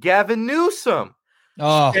Gavin Newsom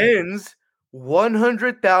spends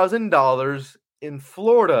 $100,000 in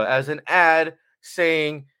Florida as an ad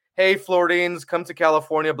saying, hey, Floridians, come to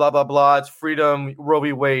California, blah, blah, blah. It's freedom, Roe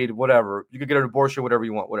v. Wade, whatever. You can get an abortion, whatever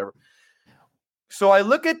you want, whatever. So I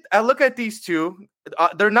look at these two.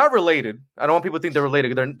 They're not related. I don't want people to think they're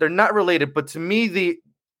related. They're not related. But to me,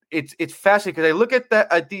 it's fascinating because I look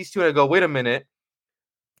at these two and I go, wait a minute.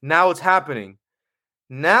 Now it's happening.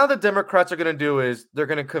 Now the Democrats are going to do is they're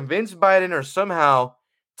going to convince Biden or somehow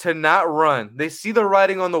to not run. They see the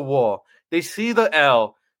writing on the wall. They see the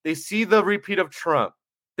L. They see the repeat of Trump.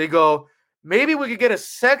 They go, maybe we could get a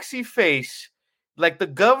sexy face like the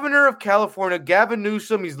governor of California, Gavin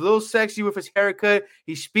Newsom. He's a little sexy with his haircut.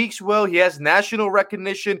 He speaks well. He has national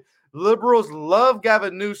recognition. Liberals love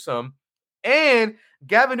Gavin Newsom. And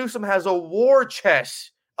Gavin Newsom has a war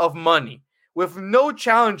chest of money with no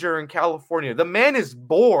challenger in California. The man is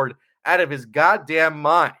bored out of his goddamn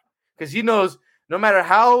mind because he knows no matter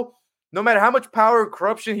how much power and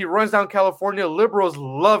corruption he runs down California, liberals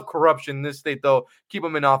love corruption in this state, though. Keep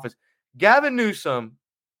him in office. Gavin Newsom,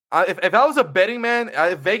 if I was a betting man,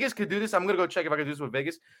 if Vegas could do this, I'm going to go check if I can do this with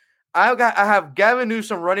Vegas. I have Gavin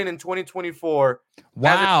Newsom running in 2024.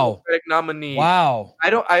 Wow. As a Democratic nominee. Wow.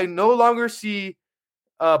 I no longer see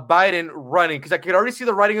Biden running because I could already see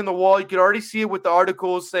the writing on the wall. You could already see it with the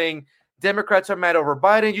articles saying Democrats are mad over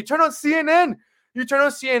Biden. You turn on CNN,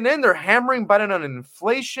 they're hammering Biden on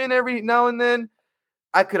inflation every now and then.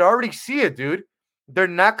 I could already see it, dude. They're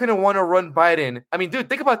not going to want to run Biden. I mean, dude,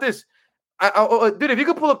 think about this. Dude, if you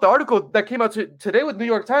could pull up the article that came out today with New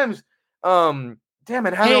York Times, damn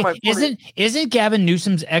it, isn't Gavin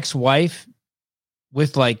Newsom's ex-wife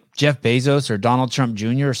with like Jeff Bezos or Donald Trump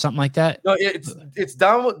Jr. or something like that? No, it's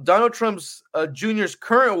Donald Trump's Jr.'s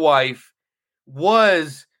current wife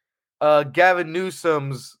was Gavin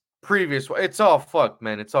Newsom's previous wife. It's all fucked,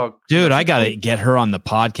 man. It's all dude. I gotta get her on the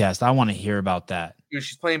podcast. I want to hear about that. Dude,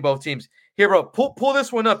 she's playing both teams. Here, bro, pull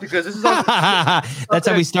this one up because this is that's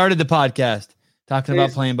how we started the podcast, talking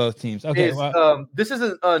about playing both teams. Okay, this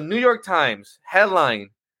is a New York Times headline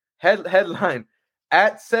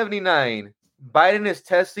at 79. Biden is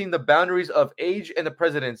testing the boundaries of age and the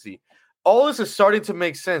presidency. All this is starting to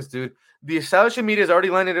make sense, dude. The establishment media is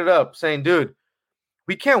already lining it up, saying, dude,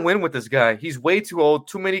 we can't win with this guy. He's way too old,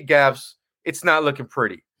 too many gaps. It's not looking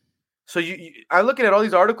pretty. So I'm looking at all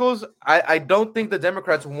these articles. I don't think the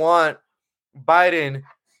Democrats want Biden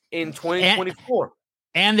in 2024.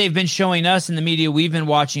 And they've been showing us in the media we've been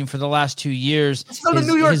watching for the last 2 years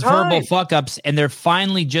his verbal fuck-ups, and they're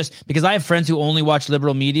finally just – because I have friends who only watch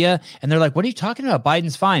liberal media, and they're like, what are you talking about?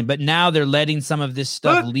 Biden's fine. But now they're letting some of this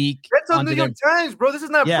stuff leak. That's on New York Times, bro. This is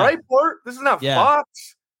not Breitbart. This is not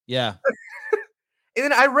Fox. Yeah. And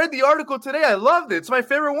then I read the article today. I loved it. It's my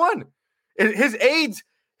favorite one. His aides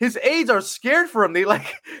are scared for him.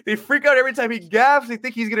 They freak out every time he gaffes. They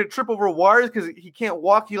think he's gonna trip over wires because he can't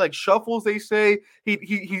walk. He like shuffles. They say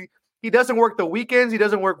he doesn't work the weekends. He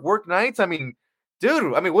doesn't work nights. I mean,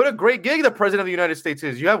 dude. I mean, what a great gig the president of the United States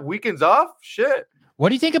is. You have weekends off. Shit. What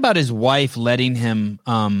do you think about his wife letting him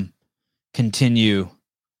continue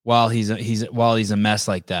while he's a mess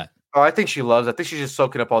like that? Oh, I think she loves. I think she's just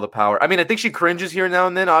soaking up all the power. I mean, I think she cringes here now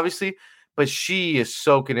and then, obviously, but she is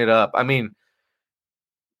soaking it up. I mean.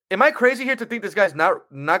 Am I crazy here to think this guy's not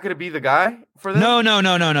going to be the guy for them? No.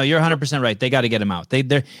 You're 100% right. They got to get him out.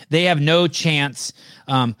 They have no chance.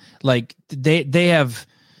 They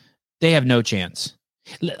have no chance.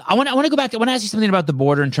 I want to go back. I want to ask you something about the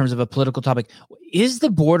border in terms of a political topic. Is the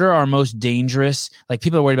border our most dangerous? Like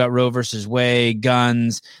people are worried about Roe versus Wade,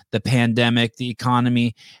 guns, the pandemic, the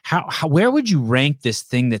economy. Where would you rank this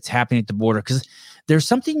thing that's happening at the border? Because there's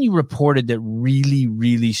something you reported that really,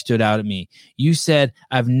 really stood out at me. You said,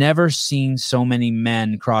 I've never seen so many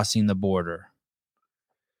men crossing the border.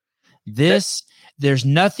 There's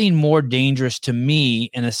nothing more dangerous to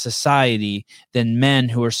me in a society than men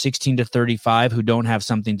who are 16 to 35 who don't have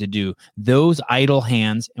something to do. Those idle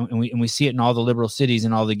hands, and we see it in all the liberal cities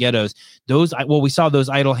and all the ghettos. We saw those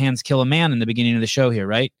idle hands kill a man in the beginning of the show here,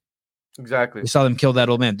 right? Exactly. We saw them kill that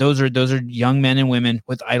old man. Those are young men and women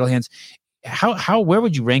with idle hands. Where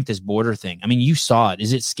would you rank this border thing? I mean, you saw it.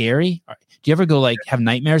 Is it scary? Do you ever go have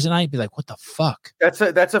nightmares at night? Be like, what the fuck? That's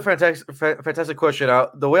a fantastic question.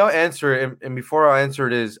 The way I'll answer it, and before I answer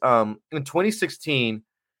it is, in 2016,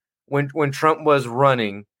 when Trump was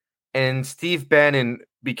running, and Steve Bannon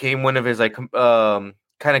became one of his kind of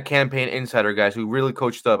campaign insider guys who really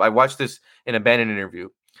coached up. I watched this in a Bannon interview.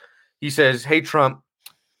 He says, "Hey Trump,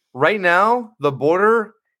 right now the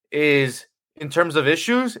border is, in terms of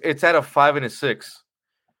issues, it's at a 5 and a 6.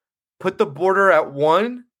 Put the border at 1,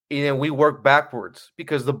 and then we work backwards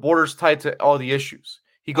because the border's tied to all the issues."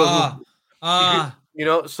 He goes,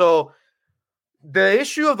 so the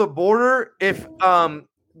issue of the border, if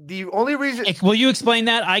the only reason, will you explain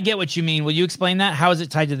that? I get what you mean. Will you explain that? How is it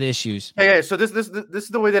tied to the issues? Yeah. So this is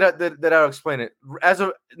the way that I'll explain it.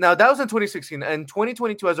 Now that was in 2016 and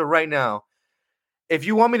 2022. As of right now, if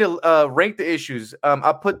you want me to rank the issues,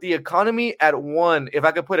 I'll put the economy at 1. If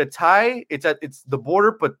I could put a tie, it's the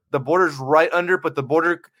border, but the border's right under, but the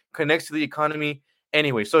border connects to the economy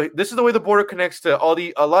anyway. So this is the way the border connects to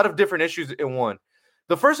a lot of different issues in one.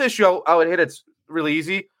 The first issue I would hit, it's really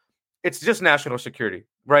easy. It's just national security,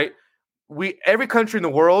 right? Every country in the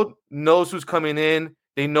world knows who's coming in.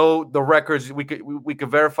 They know the records. We could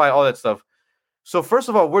verify all that stuff. So first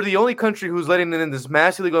of all, we're the only country who's letting in this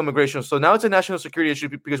mass illegal immigration. So now it's a national security issue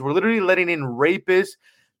because we're literally letting in rapists,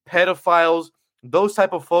 pedophiles, those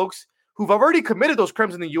type of folks who've already committed those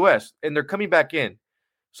crimes in the U.S. and they're coming back in.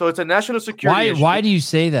 So it's a national security issue. Why do you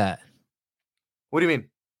say that? What do you mean?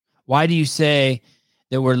 Why do you say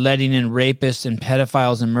that we're letting in rapists and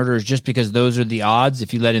pedophiles and murderers just because those are the odds?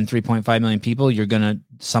 If you let in 3.5 million people,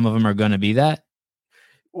 some of them are gonna be that.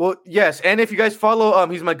 Well, yes, and if you guys follow,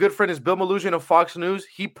 he's my good friend, is Bill Malugin of Fox News.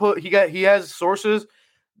 He has sources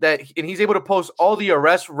and he's able to post all the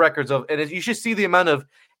arrest records and you should see the amount of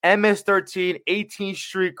MS-13, 18th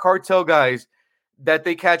Street cartel guys that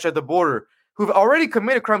they catch at the border who've already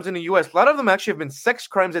committed crimes in the U.S. A lot of them actually have been sex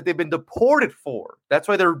crimes that they've been deported for. That's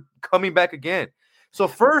why they're coming back again. So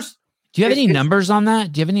first, do you have any numbers on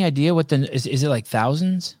that? Do you have any idea what is it like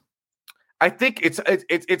thousands? I think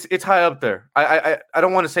it's high up there. I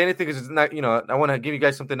don't want to say anything because it's not, I want to give you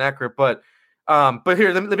guys something accurate, but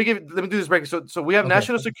here, let me do this break. So we have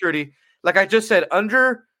national security. Like I just said,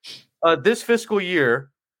 under this fiscal year,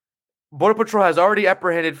 Border Patrol has already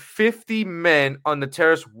apprehended 50 men on the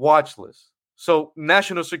terrorist watch list. So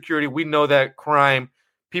national security, we know that crime,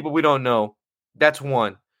 people we don't know, that's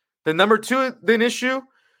one. The number two then issue,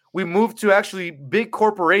 we moved to actually big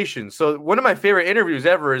corporations. So one of my favorite interviews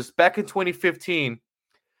ever is back in 2015.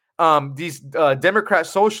 These Democrat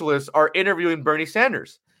socialists are interviewing Bernie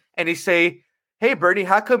Sanders. And they say, "Hey, Bernie,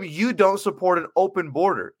 how come you don't support an open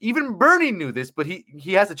border?" Even Bernie knew this, but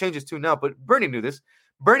he has to change his tune now. But Bernie knew this.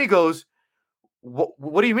 Bernie goes,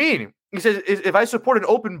 what do you mean? He says, if I support an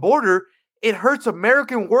open border, it hurts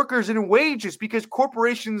American workers and wages because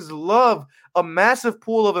corporations love a massive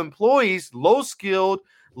pool of employees, low-skilled,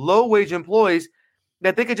 low-wage employees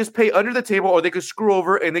that they could just pay under the table or they could screw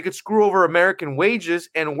over, and they could screw over American wages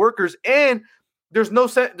and workers. And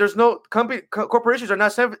corporations are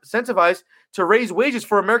not incentivized to raise wages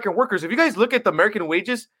for American workers. If you guys look at the American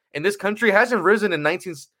wages in this country, it hasn't risen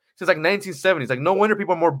since like 1970s. Like no wonder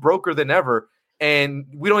people are more broker than ever. And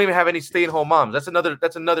we don't even have any stay-at-home moms. That's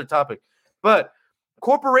another topic. But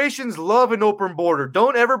corporations love an open border.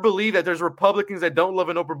 Don't ever believe that there's Republicans that don't love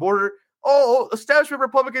an open border. Oh, establishment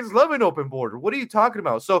Republicans love an open border. What are you talking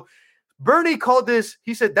about? So Bernie called this,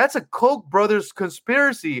 he said, that's a Koch brothers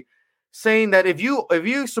conspiracy, saying that if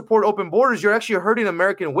you support open borders, you're actually hurting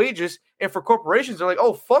American wages. And for corporations, they're like,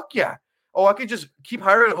 oh, fuck yeah. Oh, I could just keep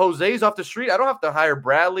hiring Jose's off the street. I don't have to hire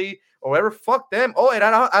Bradley or whatever. Fuck them. Oh, and I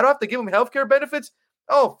don't have to give them healthcare benefits.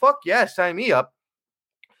 Oh, fuck yeah, sign me up.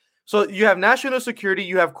 So you have national security,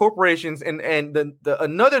 you have corporations, and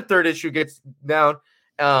another third issue gets down.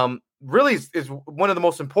 Really is one of the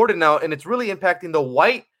most important now, and it's really impacting the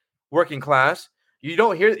white working class.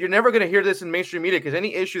 You're never going to hear this in mainstream media because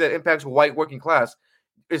any issue that impacts white working class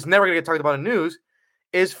is never going to get talked about in the news.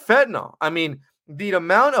 Is fentanyl. I mean, the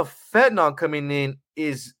amount of fentanyl coming in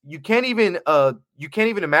is you can't even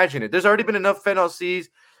imagine it. There's already been enough fentanyl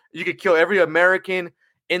seized. You could kill every American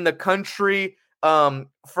in the country.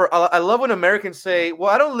 I love when Americans say, "Well,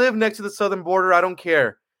 I don't live next to the southern border. I don't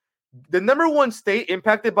care." The number one state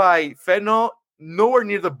impacted by fentanyl, nowhere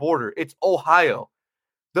near the border. It's Ohio.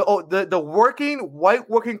 The white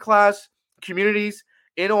working class communities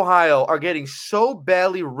in Ohio are getting so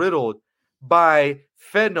badly riddled by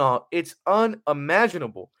fentanyl. It's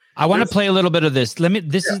unimaginable. I want to play a little bit of this.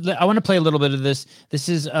 I want to play a little bit of this. This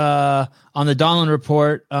is on the Donlin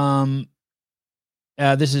Report.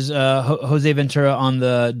 This is Jose Ventura on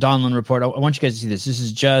the Donlin Report. I want you guys to see this. This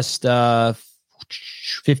is just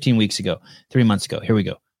 15 weeks ago, 3 months ago. Here we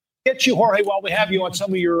go. Get you, Jorge, while we have you on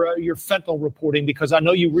some of your fentanyl reporting, because I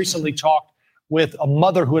know you recently talked with a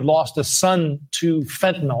mother who had lost a son to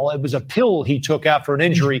fentanyl. It was a pill he took after an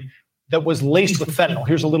injury that was laced with fentanyl.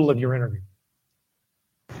 Here's a little of your interview.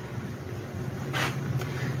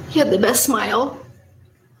 He had the best smile.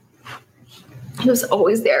 He was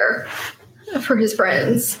always there for his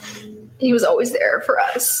friends. He was always there for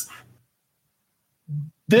us.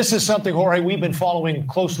 This is something, Jorge, we've been following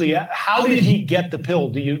closely. How did he get the pill?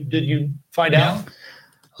 Did you find out?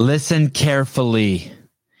 Listen carefully.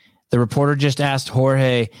 The reporter just asked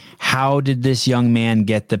Jorge, how did this young man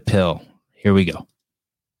get the pill? Here we go.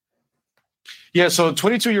 Yeah, so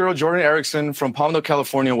 22-year-old Jordan Erickson from Palmdale,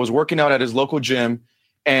 California, was working out at his local gym.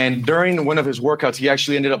 And during one of his workouts, he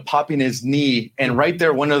actually ended up popping his knee. And right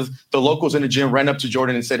there, one of the locals in the gym ran up to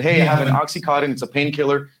Jordan and said, hey, I have an Oxycontin. It's a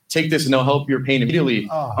painkiller. Take this and it'll help your pain immediately.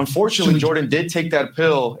 Unfortunately, Jordan did take that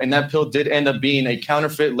pill, and that pill did end up being a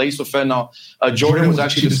counterfeit laced with fentanyl. Jordan was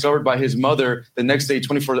actually discovered by his mother the next day,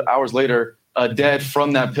 24 hours later, dead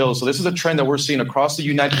from that pill. So this is a trend that we're seeing across the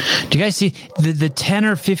United States. Do you guys see the 10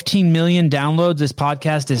 or 15 million downloads this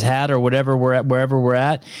podcast has had, or whatever we're at, wherever we're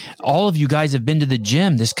at? All of you guys have been to the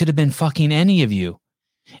gym. This could have been fucking any of you.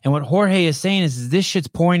 And what Jorge is saying is this shit's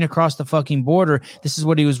pouring across the fucking border. This is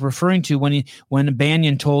what he was referring to when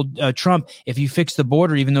Bannon told Trump, if you fix the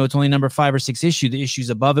border, even though it's only number 5 or 6 issue, the issues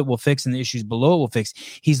above it will fix and the issues below it will fix.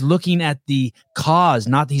 He's looking at the cause.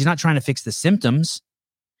 He's not trying to fix the symptoms.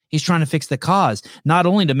 He's trying to fix the cause. Not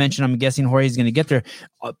only to mention, I'm guessing Jorge's going to get there.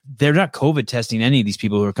 They're not COVID testing any of these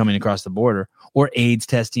people who are coming across the border, or AIDS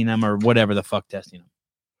testing them, or whatever the fuck testing them.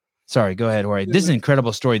 Sorry, go ahead, Jorge. This is an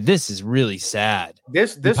incredible story. This is really sad.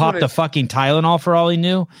 This he popped the fucking Tylenol for all he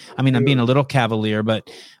knew. I mean, I'm being a little cavalier, but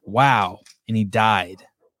wow. And he died.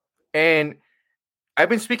 And I've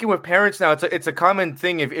been speaking with parents now. It's a common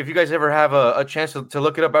thing. If you guys ever have a chance to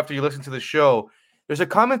look it up after you listen to the show, there's a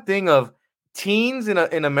common thing of teens in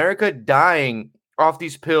America dying off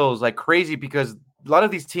these pills like crazy, because a lot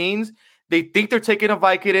of these teens, they think they're taking a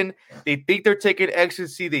Vicodin, they think they're taking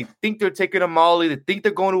ecstasy, they think they're taking a Molly, they think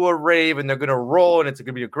they're going to a rave and they're going to roll and it's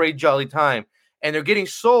going to be a great jolly time. And they're getting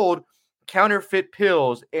sold counterfeit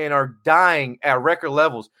pills and are dying at record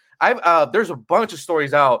levels. There's a bunch of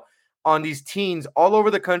stories out on these teens all over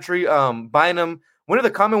the country buying them. One of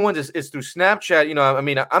the common ones is through Snapchat. You know, I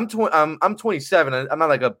mean, I'm 27. I'm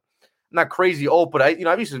not not crazy old, but I've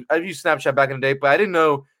used Snapchat back in the day, but I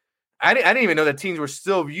didn't even know that teens were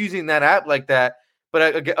still using that app like that.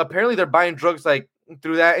 But apparently they're buying drugs like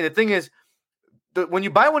through that. And the thing is, when you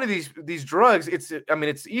buy one of these drugs,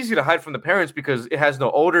 it's easy to hide from the parents because it has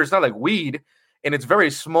no odor. It's not like weed, and it's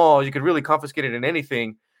very small. You could really confiscate it in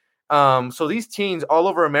anything. So these teens all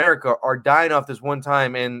over America are dying off this one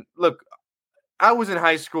time. And look, I was in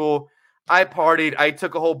high school. I partied. I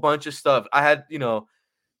took a whole bunch of stuff. I had,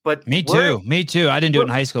 but me too. I didn't do it in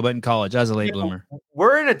high school, but in college, I was a late bloomer.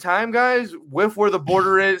 We're in a time, guys, with where the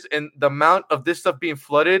border is and the amount of this stuff being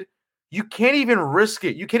flooded. You can't even risk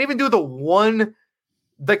it. You can't even do the one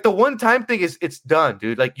time thing. It's done,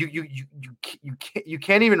 dude. Like you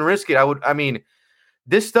can't even risk it.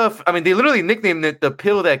 This stuff. I mean, they literally nicknamed it the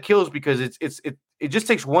pill that kills because it just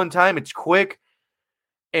takes one time. It's quick,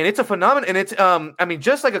 and it's a phenomenon. And it's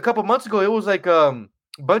just like a couple months ago, it was like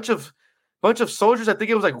bunch of soldiers, I think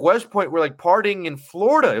it was like West Point, were like partying in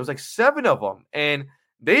Florida. It was like 7 of them, and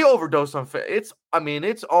they overdosed on. It's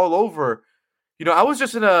all over. I was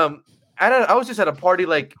just at a party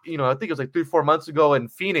like I think it was like 3-4 months ago in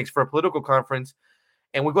Phoenix for a political conference,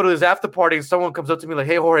 and we go to this after party, and someone comes up to me like,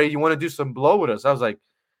 "Hey, Jorge, you want to do some blow with us?" I was like,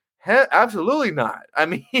 absolutely not. I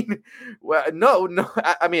mean, well, no.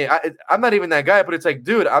 I'm not even that guy, but it's like,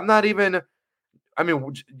 dude, I'm not even. I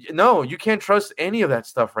mean, no, you can't trust any of that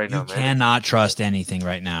stuff right now, man. You cannot trust anything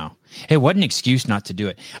right now. Hey, what an excuse not to do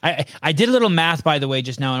it. I did a little math, by the way,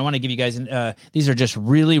 just now, and I want to give you guys, these are just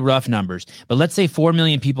really rough numbers, but let's say 4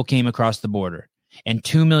 million people came across the border and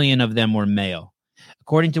 2 million of them were male.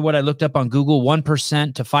 According to what I looked up on Google,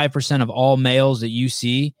 1% to 5% of all males that you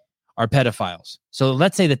see are pedophiles. So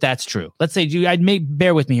let's say that's true. Let's say,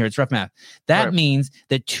 bear with me here. It's rough math. That means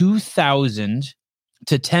that 2,000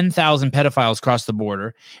 to 10,000 pedophiles cross the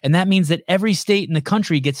border. And that means that every state in the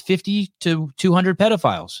country gets 50 to 200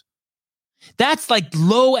 pedophiles. That's like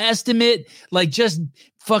low estimate, like just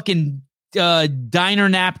fucking diner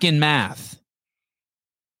napkin math.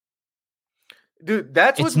 Dude,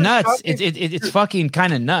 that's what's nuts. It's fucking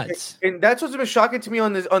kind of nuts. And that's what's been shocking to me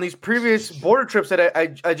on these previous border trips that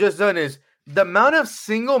I just done is the amount of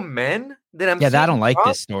single men that I'm seeing. I don't like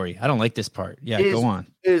this story. I don't like this part. Yeah, go on.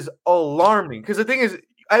 Is alarming because the thing is,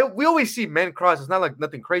 we always see men cross. It's not like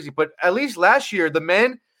nothing crazy, but at least last year the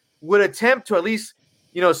men would attempt to at least,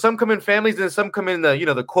 some come in families and some come in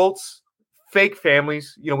the quotes fake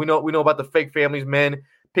families. We know about the fake families, men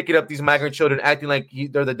picking up these migrant children, acting like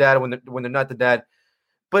they're the dad when they're not the dad.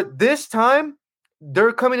 But this time,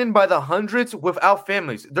 they're coming in by the hundreds without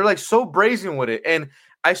families. They're like so brazen with it. And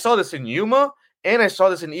I saw this in Yuma and I saw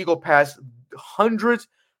this in Eagle Pass. Hundreds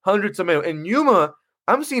of men. In Yuma,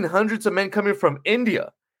 I'm seeing hundreds of men coming from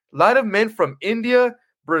India. A lot of men from India,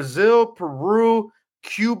 Brazil, Peru,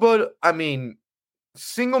 Cuba. I mean,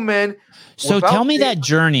 single men. So tell me that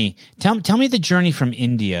journey. Tell me the journey from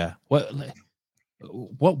India.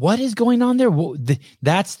 What is going on there?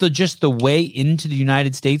 That's just the way into the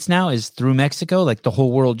United States now is through Mexico. Like the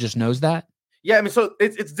whole world just knows that. Yeah, I mean, so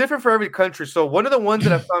it's different for every country. So one of the ones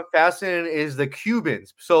that I found fascinating is the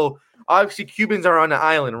Cubans. So obviously Cubans are on an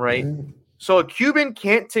island, right? So a Cuban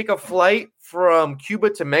can't take a flight from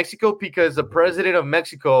Cuba to Mexico because the president of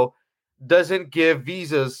Mexico doesn't give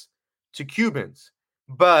visas to Cubans.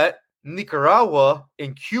 But Nicaragua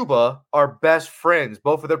and Cuba are best friends.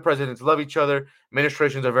 Both of their presidents love each other.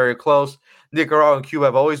 Administrations are very close. Nicaragua and Cuba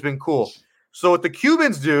have always been cool. So what the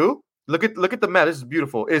Cubans do, look at the map. This is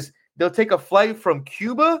beautiful. Is they'll take a flight from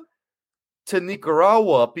Cuba to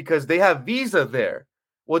Nicaragua because they have visa there.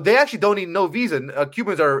 Well, they actually don't need no visa.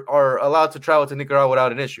 Cubans are allowed to travel to Nicaragua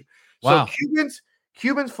without an issue. Wow. So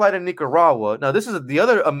Cubans fly to Nicaragua. Now, this is the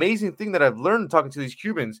other amazing thing that I've learned talking to these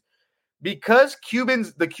Cubans. Because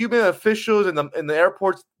the Cuban officials in the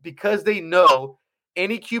airports, because they know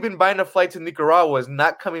any Cuban buying a flight to Nicaragua is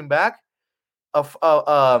not coming back,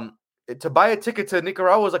 to buy a ticket to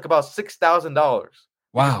Nicaragua is like about $6,000.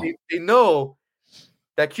 Wow. They know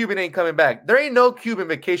that Cuban ain't coming back. There ain't no Cuban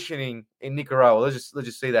vacationing in Nicaragua. Let's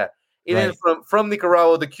just say that. And then from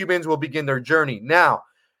Nicaragua, the Cubans will begin their journey. Now,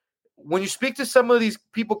 when you speak to some of these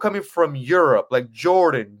people coming from Europe, like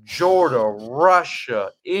Jordan, Russia,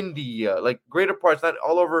 India, like greater parts, not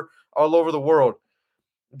all over the world,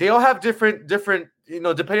 they all have different, depending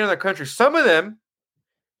on their country. Some of them,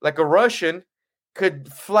 like a Russian,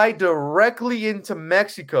 could fly directly into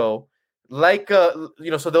Mexico. So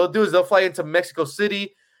they'll fly into Mexico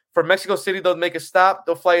City. From Mexico City, they'll make a stop.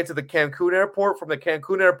 They'll fly into the Cancun airport. From the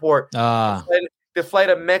Cancun airport, they'll fly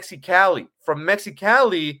to Mexicali. From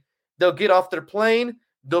Mexicali, they'll get off their plane.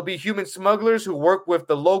 There'll be human smugglers who work with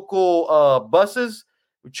the local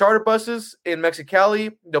charter buses in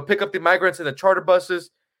Mexicali. They'll pick up the migrants in the charter buses,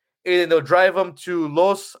 and then they'll drive them to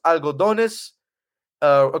Los Algodones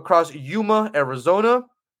across Yuma, Arizona,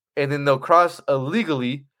 and then they'll cross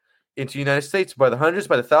illegally into the United States by the hundreds,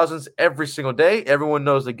 by the thousands every single day. Everyone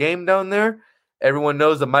knows the game down there. Everyone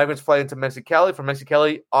knows the migrants fly into Mexicali, from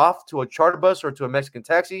Mexicali off to a charter bus or to a Mexican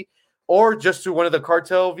taxi, or just to one of the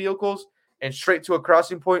cartel vehicles and straight to a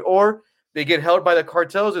crossing point, or they get held by the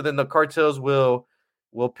cartels, and then the cartels will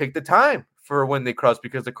pick the time for when they cross,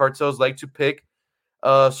 because the cartels like to pick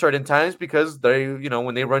certain times because they,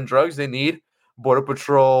 when they run drugs, they need border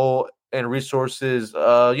patrol and resources,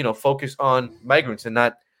 focus on migrants and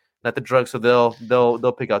not the drugs. So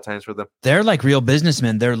they'll pick out times for them. They're like real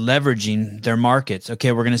businessmen. They're leveraging their markets.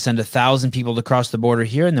 Okay, we're going to send 1,000 people to cross the border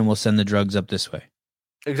here, and then we'll send the drugs up this way.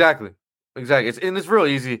 Exactly. It's real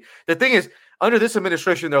easy. The thing is, under this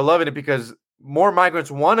administration, they're loving it because more migrants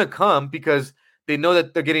want to come because they know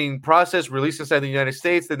that they're getting processed, released inside the United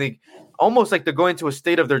States. Then they almost like they're going to a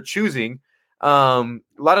state of their choosing. A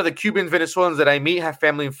lot of the Cubans, Venezuelans that I meet have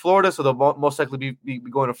family in Florida, so they'll most likely be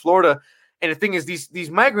going to Florida. And the thing is, these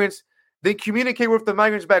migrants, they communicate with the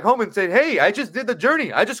migrants back home and say, "Hey, I just did the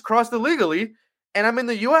journey. I just crossed illegally, and I'm in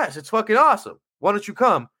the U.S. It's fucking awesome. Why don't you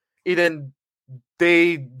come?" And then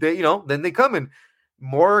then they come, and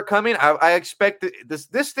more are coming. I expect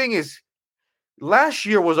this thing is. Last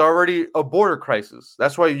year was already a border crisis.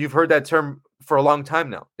 That's why you've heard that term for a long time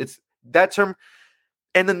now. It's that term,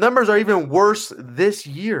 and the numbers are even worse this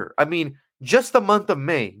year. I mean, just the month of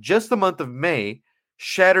May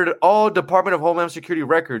shattered all Department of Homeland Security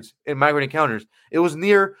records in migrant encounters. It was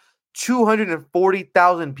near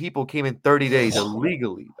 240,000 people came in 30 days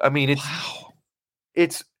illegally. I mean,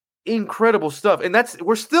 it's incredible stuff, and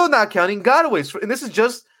we're still not counting gotaways. And this is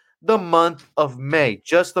just the month of May. It's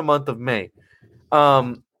just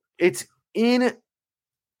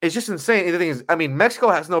insane. And the thing is, I mean, Mexico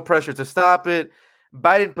has no pressure to stop it.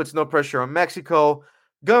 Biden puts no pressure on Mexico.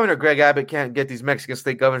 Governor Greg Abbott can't get these Mexican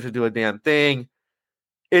state governors to do a damn thing.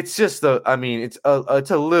 It's just it's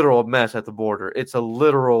a literal mess at the border. It's a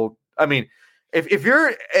literal. I mean, if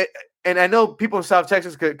you're, and I know people in South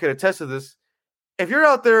Texas could attest to this. If you're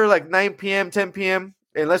out there like 9 p.m., 10 p.m.,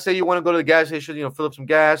 and let's say you want to go to the gas station, fill up some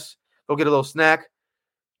gas, go get a little snack.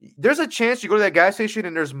 There's a chance you go to that gas station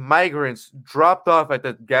and there's migrants dropped off at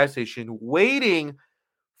the gas station waiting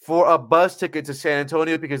for a bus ticket to San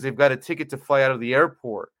Antonio because they've got a ticket to fly out of the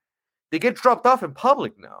airport. They get dropped off in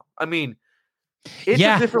public now. I mean, It's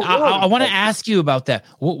a different world. I want to ask you about that.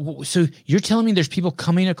 So you're telling me there's people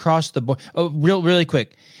coming across the border? Oh, really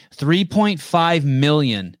quick, 3.5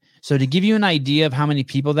 million. So to give you an idea of how many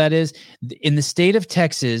people that is, in the state of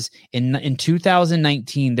Texas, in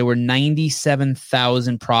 2019, there were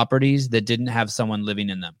 97,000 properties that didn't have someone living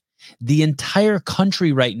in them. The entire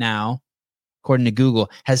country right now, according to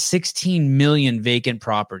Google, has 16 million vacant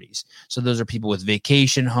properties. So those are people with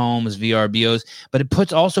vacation homes, VRBOs. But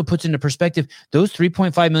it also puts into perspective, those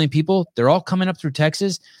 3.5 million people, they're all coming up through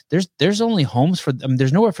Texas. There's only homes for them.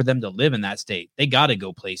 There's nowhere for them to live in that state. They got to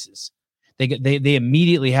go places. They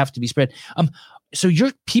immediately have to be spread. So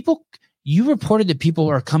you reported that people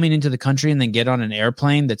are coming into the country and then get on an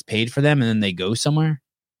airplane that's paid for them and then they go somewhere?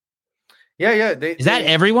 Yeah. Is that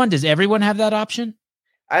everyone? Does everyone have that option?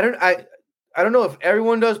 I don't know if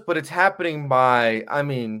everyone does, but it's happening by,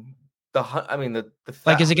 the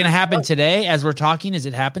like, is it going to happen today as we're talking? Is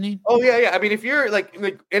it happening? Oh yeah. I mean, if you're like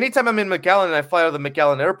anytime I'm in McAllen and I fly out of the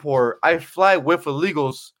McAllen airport, I fly with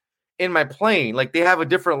illegals in my plane. Like, they have a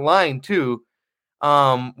different line too.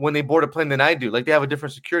 When they board a plane than I do. Like, they have a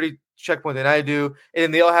different security checkpoint than I do.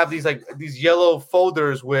 And they all have these yellow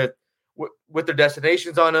folders with their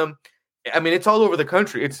destinations on them. I mean, it's all over the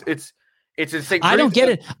country. It's insane. I don't get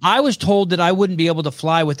it. I was told that I wouldn't be able to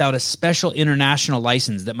fly without a special international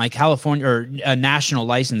license, that my California or a national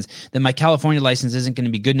license, that my California license isn't going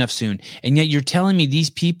to be good enough soon. And yet you're telling me these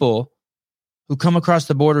people who come across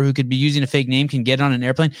the border who could be using a fake name can get on an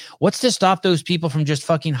airplane. What's to stop those people from just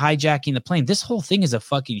fucking hijacking the plane? This whole thing is a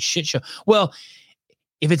fucking shit show. Well,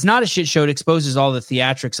 if it's not a shit show, it exposes all the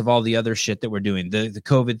theatrics of all the other shit that we're doing. The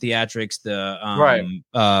COVID theatrics,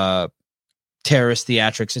 the terrorist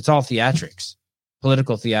theatrics. It's all theatrics,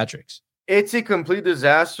 political theatrics. It's a complete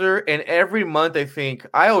disaster. And every month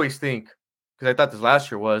I always think, because I thought this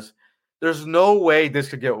last year was, there's no way this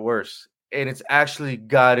could get worse. And it's actually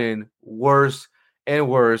gotten worse and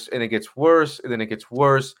worse. And it gets worse. And then it gets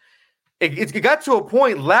worse. It got to a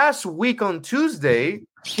point last week on Tuesday,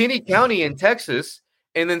 Kinney County in Texas,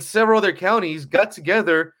 and then several other counties got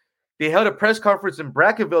together. They held a press conference in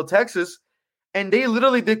Brackettville, Texas, and they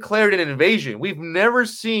literally declared an invasion. We've never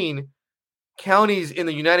seen counties in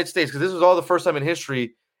the United States, because this was all the first time in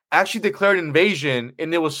history, actually declared an invasion,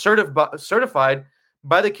 and it was certified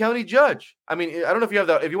by the county judge. I mean, I don't know if you have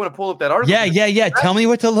that. If you want to pull up that article. Yeah. Tell me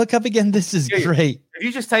what to look up again. This is great. If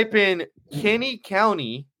you just type in Kinney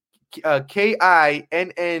County, Kinney,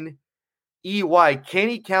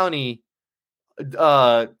 Kinney County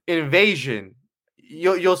invasion,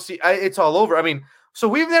 you'll see it's all over. I mean, so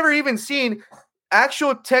we've never even seen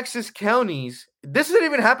actual Texas counties. This didn't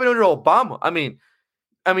even happen under Obama. I mean,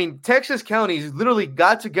 Texas counties literally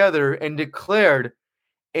got together and declared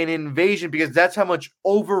an invasion, because that's how much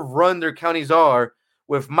overrun their counties are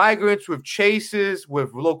with migrants, with chases,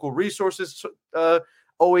 with local resources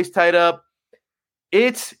always tied up.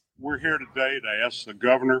 We're here today to ask the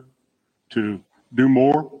governor to do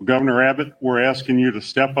more. Governor Abbott, we're asking you to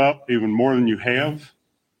step up even more than you have.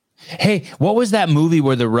 Hey, what was that movie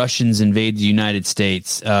where the Russians invade the United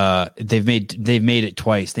States? They've made it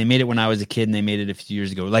twice. They made it when I was a kid, and they made it a few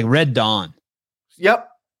years ago, like Red Dawn. Yep.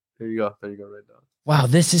 There you go, Red Dawn. Wow,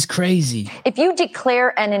 this is crazy. If you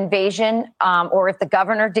declare an invasion, or if the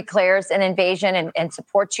governor declares an invasion and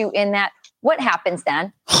supports you in that, what happens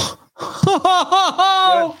then?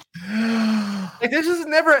 Like, this is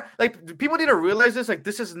never, like, people need to realize this. Like,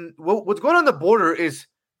 this is what's going on the border is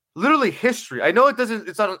literally history. I know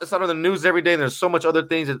it's not on the news every day, and there's so much other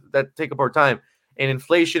things that take up our time, and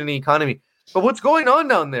inflation and the economy. But what's going on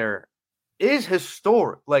down there is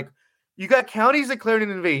historic. Like, you got counties declaring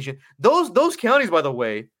an invasion. Those counties, by the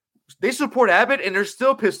way, they support Abbott, and they're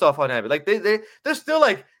still pissed off on Abbott. Like, they're still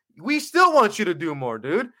like, we still want you to do more,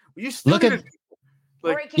 dude. You still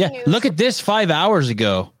look at this 5 hours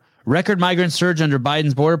ago. Record migrant surge under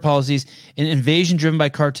Biden's border policies, and invasion driven by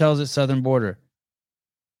cartels at southern border.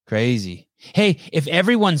 Crazy. Hey, if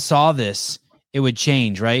everyone saw this, it would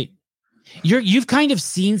change, right? You've kind of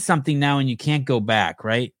seen something now, and you can't go back,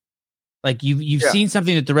 right? Like, you've seen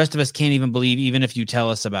something that the rest of us can't even believe, even if you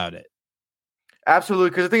tell us about it.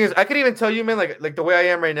 Absolutely. Because the thing is, I could even tell you, man, like the way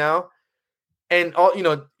I am right now, and all,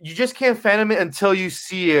 you just can't fathom it until you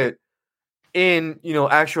see it in,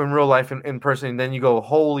 actual in real life in person. And then you go,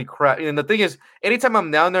 holy crap. And the thing is, anytime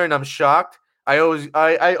I'm down there and I'm shocked, I always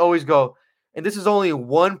go, and this is only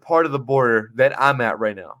one part of the border that I'm at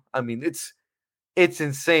right now. I mean, it's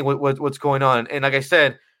insane what's going on. And like I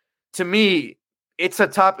said, to me, it's a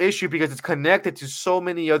top issue because it's connected to so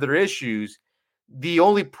many other issues. The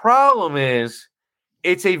only problem is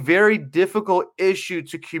it's a very difficult issue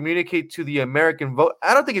to communicate to the American vote.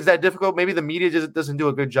 I don't think it's that difficult. Maybe the media just doesn't do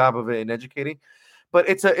a good job of it in educating, but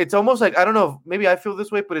it's almost like, I don't know, maybe I feel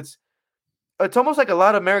this way, but it's almost like a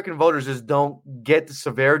lot of American voters just don't get the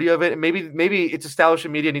severity of it. And maybe it's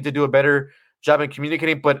establishment media need to do a better job in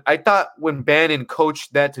communicating. But I thought when Bannon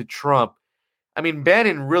coached that to Trump, I mean,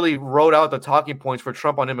 Bannon really wrote out the talking points for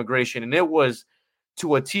Trump on immigration, and it was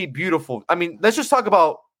to a T beautiful. I mean, let's just talk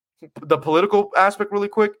about the political aspect really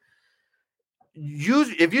quick.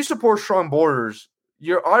 If you support strong borders,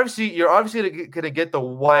 you're obviously going to get the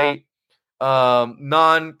white,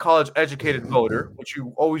 non-college educated voter, which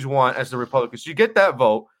you always want as the Republicans. So you get that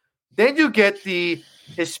vote. Then you get the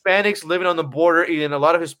Hispanics living on the border, and a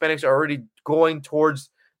lot of Hispanics are already going towards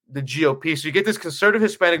the GOP. So you get this conservative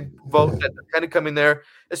Hispanic vote that kind of come in there,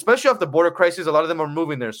 especially off the border crisis. A lot of them are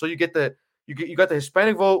moving there. So you got the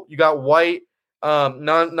Hispanic vote, you got white,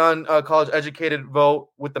 non college educated vote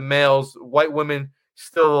with the males. White women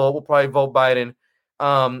still will probably vote Biden.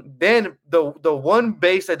 Then the one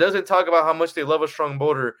base that doesn't talk about how much they love a strong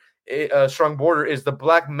border is the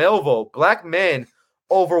black male vote. Black men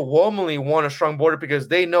overwhelmingly want a strong border because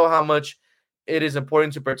they know how much it is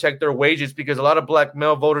important to protect their wages, because a lot of black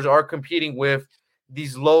male voters are competing with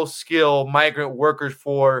these low skill migrant workers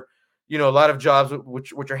for, a lot of jobs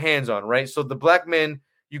which are hands on, right? So the black men,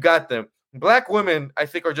 you got them. Black women, I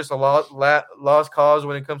think, are just a lost cause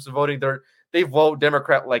when it comes to voting. They vote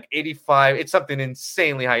Democrat like 85. It's something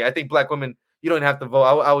insanely high. I think black women, you don't have to vote.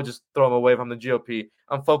 I would just throw them away from the GOP.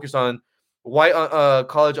 I'm focused on white,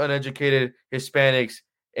 college uneducated Hispanics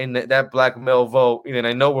and that black male vote. And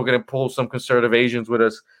I know we're going to pull some conservative Asians with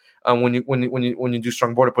us when you do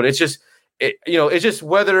strong border. But it's just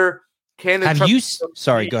whether can the Trump.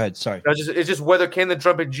 Sorry, go ahead. Sorry. It's just whether can the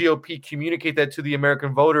Trump and GOP communicate that to the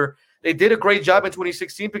American voter. They did a great job in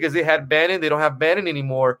 2016 because they had Bannon. They don't have Bannon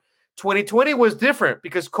anymore. 2020 was different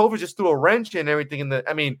because COVID just threw a wrench in everything.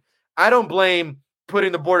 I don't blame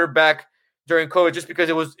putting the border back during COVID just because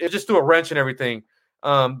it just threw a wrench in everything.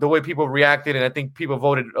 The way people reacted, and I think people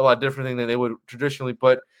voted a lot differently than they would traditionally.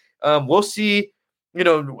 But we'll see,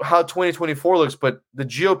 how 2024 looks. But the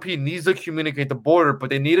GOP needs to communicate the border, but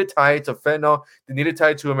they need to tie it to fentanyl. They need to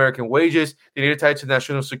tie it to American wages. They need to tie it to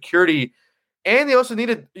national security. And they also need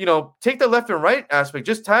to, take the left and right aspect,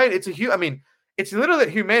 just tie it. It's literally a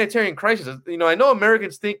humanitarian crisis. I know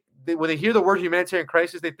Americans think when they hear the word humanitarian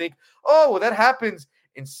crisis, they think, oh, well, that happens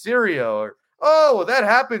in Syria, or, oh, well, that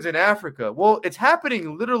happens in Africa. Well, it's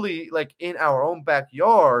happening literally like in our own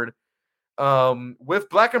backyard with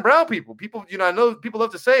black and brown people. People, I know people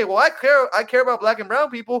love to say, well, I care about black and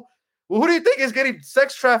brown people. Well, who do you think is getting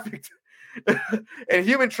sex trafficked? And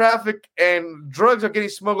human traffic and drugs are getting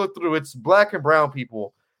smuggled through? It's black and brown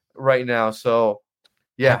people right now. So,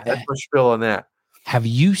 yeah, that's my spiel on that. Have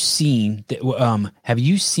you seen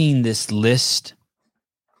this list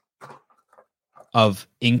of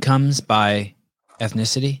incomes by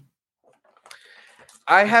ethnicity?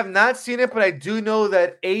 I have not seen it, but I do know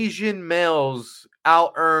that Asian males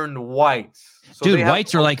out-earn whites. So dude,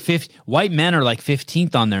 white men are like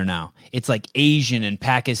 15th on there now. It's like Asian and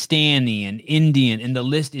Pakistani and Indian, and the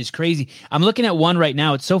list is crazy. I'm looking at one right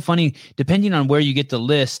now. It's so funny. Depending on where you get the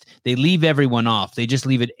list, they leave everyone off. They just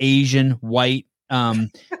leave it Asian, white,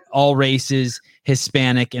 all races,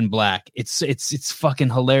 Hispanic, and black. It's fucking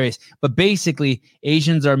hilarious. But basically,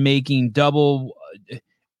 Asians are making double.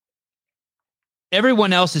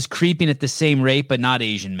 Everyone else is creeping at the same rate, but not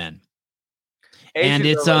Asian men. Asians, and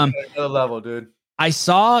it's another level, dude. I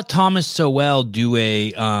saw Thomas Sowell do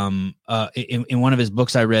in one of his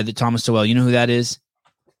books I read that Thomas Sowell, you know who that is?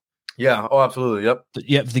 Yeah. Oh, absolutely. Yep.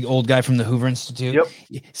 Yep. The old guy from the Hoover Institute.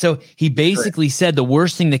 Yep. So he basically said the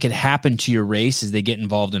worst thing that could happen to your race is they get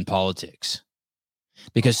involved in politics.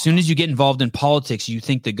 Because as soon as you get involved in politics, you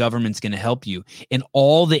think the government's going to help you. And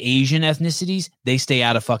all the Asian ethnicities, they stay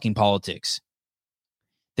out of fucking politics.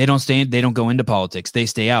 They don't go into politics. They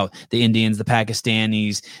stay out. The Indians, the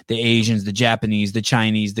Pakistanis, the Asians, the Japanese, the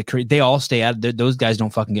Chinese, the Koreans, they all stay out. Those guys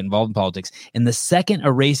don't fucking get involved in politics. And the second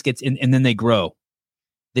a race gets in, and then they grow.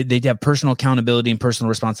 They have personal accountability and personal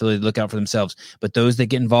responsibility to look out for themselves. But those that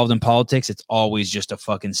get involved in politics, it's always just a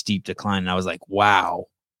fucking steep decline. And I was like, wow.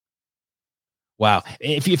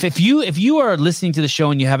 If you are listening to the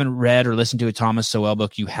show and you haven't read or listened to a Thomas Sowell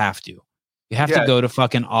book, you have to. You have to go to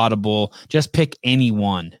fucking Audible. Just pick any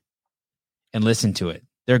one and listen to it.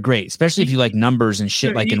 They're great, especially if you like numbers and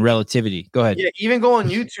shit, like in relativity. Go ahead. Yeah, even go on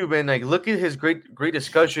YouTube and like look at his great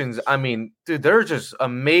discussions. I mean, dude, they're just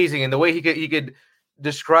amazing. And the way he could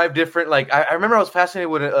describe different. Like I remember I was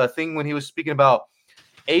fascinated with a thing when he was speaking about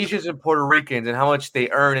Asians and Puerto Ricans and how much they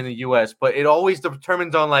earn in the U.S., but it always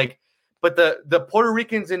determines on like, but the Puerto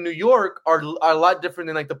Ricans in New York are a lot different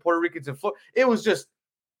than like the Puerto Ricans in Florida. It was just.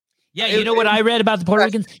 Yeah, you know what I read about the Puerto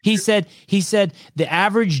Ricans? He said the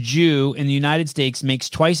average Jew in the United States makes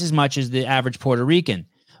twice as much as the average Puerto Rican.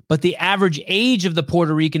 But the average age of the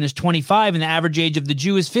Puerto Rican is 25 and the average age of the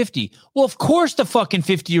Jew is 50. Well, of course the fucking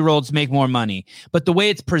 50-year-olds make more money. But the way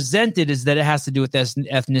it's presented is that it has to do with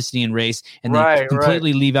ethnicity and race. And they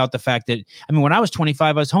completely leave out the fact that, I mean, when I was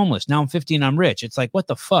 25, I was homeless. Now I'm 50 and I'm rich. It's like, what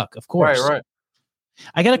the fuck? Of course. Right.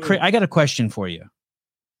 I got a question for you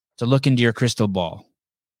to look into your crystal ball.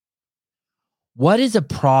 What is a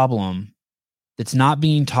problem that's not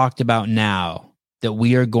being talked about now that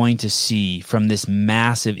we are going to see from this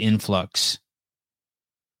massive influx?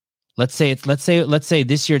 Let's say this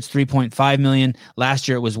year it's 3.5 million. Last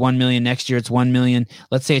year it was 1 million. Next year it's 1 million.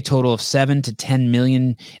 Let's say a total of 7 to 10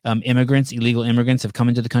 million illegal immigrants have come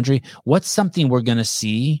into the country. What's something we're going to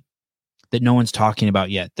see that no one's talking about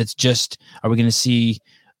yet? That's just, are we going to see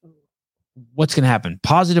what's going to happen,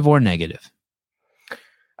 positive or negative?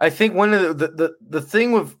 I think one of the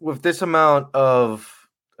thing with this amount of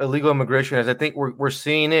illegal immigration is I think we're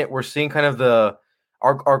seeing it. We're seeing kind of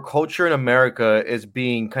our culture in America is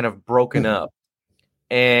being kind of broken up,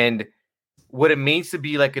 and what it means to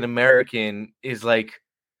be like an American is like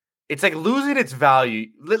it's like losing its value.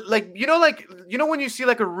 Like when you see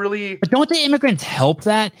like a really. But don't the immigrants help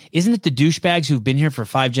that? Isn't it the douchebags who've been here for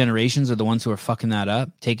 5 generations are the ones who are fucking that up,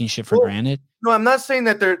 taking shit for granted? No, I'm not saying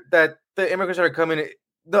that the immigrants that are coming.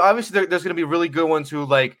 Obviously, there's going to be really good ones who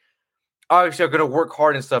like obviously are going to work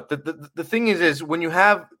hard and stuff. The thing is when you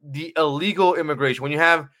have the illegal immigration, when you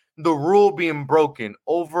have the rule being broken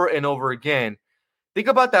over and over again, think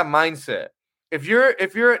about that mindset. If you're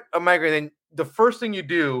a migrant, then the first thing you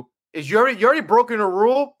do is you already broken a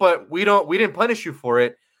rule, but we didn't punish you for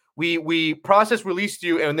it. We released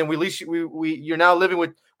you, and then you're now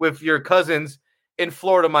living with your cousins in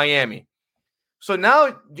Florida, Miami. So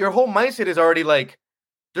now your whole mindset is already like.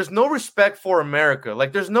 There's no respect for America.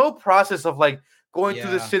 Like there's no process of like going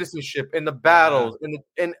through the citizenship and the battles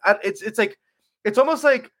and it's like it's almost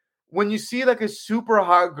like when you see like a super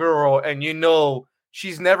hot girl and you know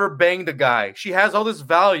she's never banged a guy. She has all this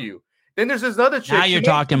value. Then there's this other chick. Now you're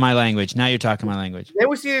talking my language. Then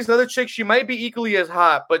we see this other chick. She might be equally as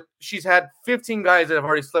hot, but she's had 15 guys that have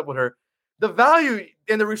already slept with her. The value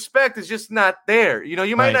and the respect is just not there. You know,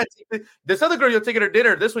 you might not take this other girl. You'll take her to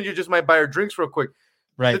dinner. This one you just might buy her drinks real quick.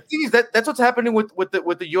 Right. The thing is that's what's happening with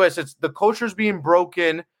the U.S. It's the culture's being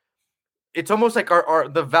broken. It's almost like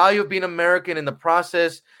the value of being American in the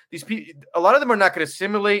process. These people, a lot of them are not going to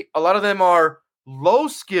assimilate. A lot of them are low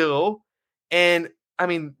skill, and I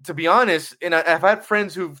mean to be honest, and I've had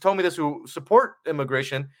friends who've told me this who support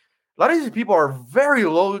immigration. A lot of these people are very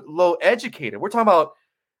low educated. We're talking about,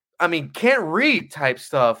 I mean, can't read type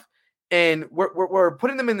stuff. And we're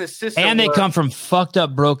putting them in this system. And they come from fucked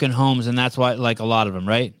up, broken homes. And that's why, like a lot of them,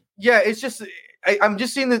 right? Yeah, it's just, I'm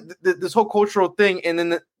just seeing this whole cultural thing. And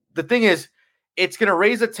then the thing is, it's going to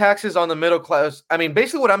raise the taxes on the middle class. I mean,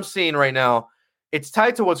 basically what I'm seeing right now, it's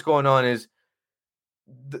tied to what's going on is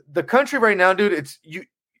the country right now, dude,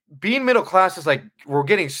 being middle class is like, we're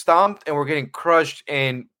getting stomped and we're getting crushed,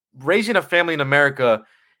 and raising a family in America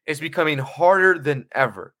is becoming harder than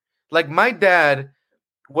ever. Like my dad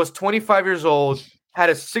was 25 years old, had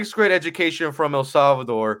a 6th grade education from El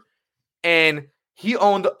Salvador, and he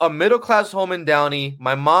owned a middle-class home in Downey.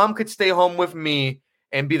 My mom could stay home with me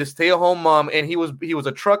and be the stay-at-home mom, and he was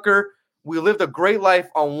a trucker. We lived a great life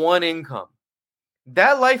on one income.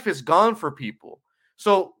 That life is gone for people.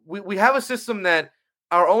 So we have a system that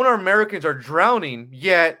our own Americans are drowning,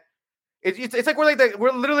 yet it's like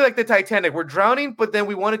we're literally like the Titanic. We're drowning, but then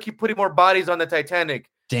we want to keep putting more bodies on the Titanic.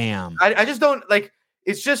 Damn. I just don't like.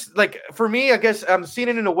 It's just like, for me, I guess I'm seeing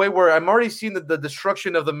it in a way where I'm already seeing the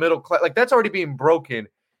destruction of the middle class. Like that's already being broken.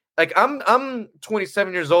 Like I'm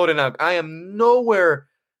 27 years old and I am nowhere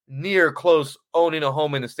near close owning a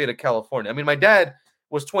home in the state of California. I mean, my dad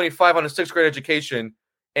was 25 on a 6th grade education,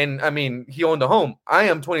 and I mean, he owned a home. I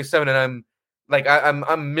am 27 and I'm like,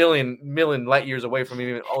 I'm million light years away from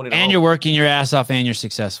even owning a home. And you're working your ass off and you're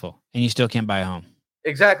successful and you still can't buy a home.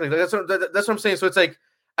 Exactly. That's what I'm saying. So it's like,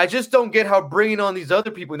 I just don't get how bringing on these other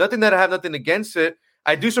people, nothing that I have nothing against it.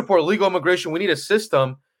 I do support legal immigration. We need a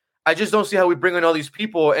system. I just don't see how we bring in all these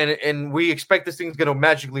people and we expect this thing's going to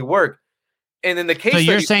magically work. And in the case, so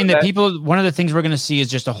you're saying that people, one of the things we're going to see is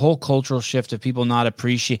just a whole cultural shift of people not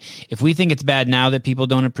appreciate. If we think it's bad now that people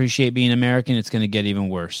don't appreciate being American, it's going to get even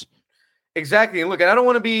worse. Exactly. And look, and I don't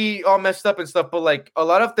want to be all messed up and stuff, but like a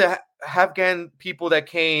lot of the Afghan people that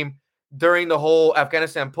came, during the whole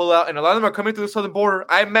Afghanistan pullout, and a lot of them are coming through the southern border.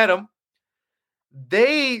 I met them.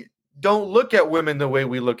 They don't look at women the way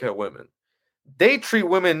we look at women. They treat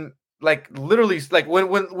women like literally like when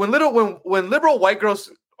liberal white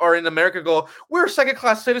girls are in America go, we're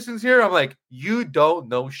second-class citizens here. I'm like, you don't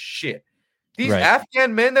know shit. These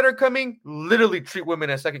Afghan men that are coming literally treat women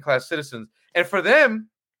as second-class citizens. And for them,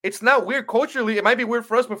 it's not weird culturally. It might be weird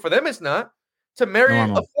for us, but for them, it's not. To marry a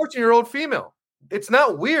 14-year-old female. It's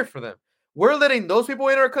not weird for them. We're letting those people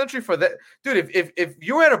in our country for that. Dude, if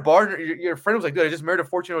you were at a bar and your friend was like, dude, I just married a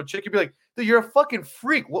 14-year-old chick, you'd be like, dude, you're a fucking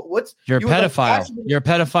freak. You're a pedophile. You're a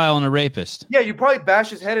pedophile and a rapist. Yeah, you probably bash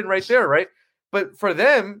his head in right there, right? But for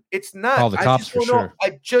them, it's not. Call the cops for sure.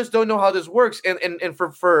 I just don't know how this works. And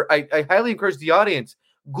I highly encourage the audience,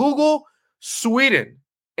 Google Sweden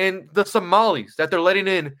and the Somalis that they're letting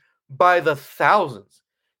in by the thousands.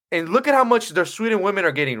 And look at how much their Sweden women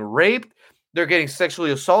are getting raped. They're getting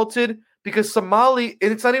sexually assaulted because Somali,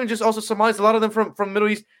 and it's not even just also Somalis, a lot of them from Middle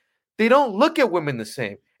East, they don't look at women the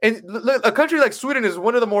same. And a country like Sweden is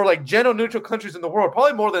one of the more like gender-neutral countries in the world,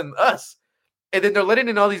 probably more than us. And then they're letting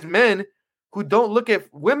in all these men who don't look at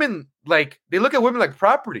women like they look at women like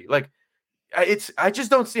property. Like I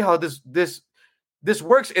just don't see how this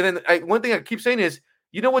works. And then one thing I keep saying is,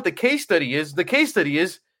 you know what the case study is? The case study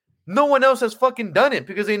is no one else has fucking done it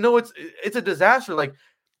because they know it's a disaster. Like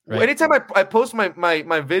anytime I post my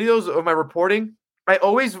videos of my reporting, I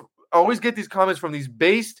always get these comments from these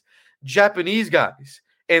based Japanese guys,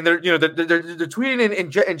 and they're tweeting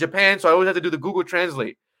in Japan, so I always have to do the Google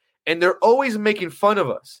Translate, and they're always making fun of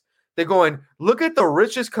us. They're going, look at the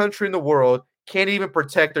richest country in the world, can't even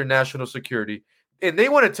protect their national security. And they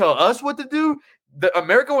want to tell us what to do. The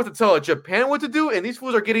America wants to tell Japan what to do. And these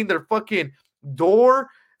fools are getting their fucking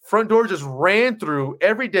front door just ran through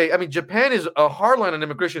every day. I mean, Japan is a hardline on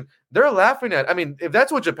immigration. They're laughing at. I mean, if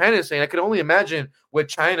that's what Japan is saying, I can only imagine what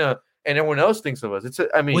China and everyone else thinks of us.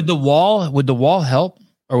 Would the wall help?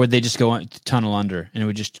 Or would they just go tunnel under and it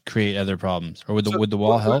would just create other problems? Or would the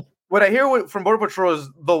wall help? What I hear from Border Patrol is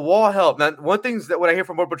the wall help. Now, one thing that what I hear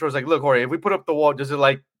from Border Patrol is like, look, Jorge, if we put up the wall, does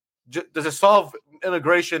it solve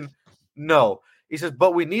immigration? No. He says,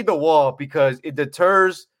 but we need the wall because it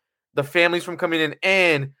deters the families from coming in.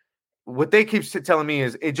 And what they keep telling me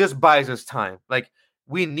is it just buys us time. Like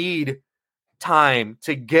we need time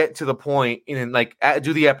to get to the point and like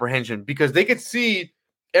do the apprehension because they could see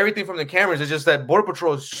everything from the cameras. It's just that Border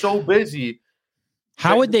Patrol is so busy.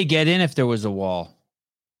 How would they get in if there was a wall?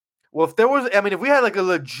 Well, if we had like a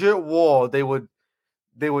legit wall, they would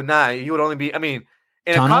not. You would only be, in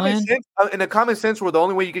a common sense where the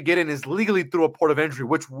only way you could get in is legally through a port of entry,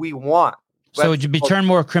 which we want. So would you turn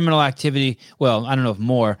more criminal activity? Well, I don't know if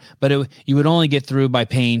more, but you would only get through by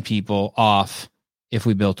paying people off if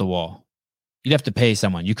we built a wall. You'd have to pay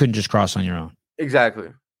someone. You couldn't just cross on your own.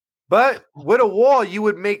 Exactly. But with a wall, you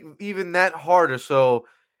would make even that harder. So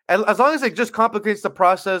as long as it just complicates the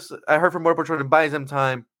process, I heard from Border Patrol and buys them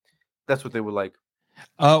time. That's what they would like.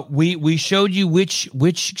 We showed you which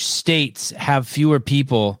states have fewer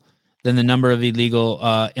people than the number of illegal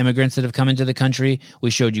immigrants that have come into the country. We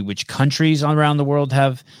showed you which countries around the world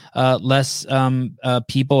have less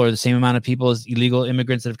people or the same amount of people as illegal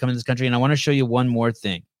immigrants that have come into this country. And I want to show you one more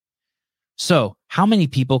thing. So how many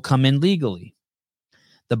people come in legally?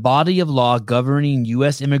 The body of law governing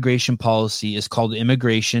U.S. immigration policy is called the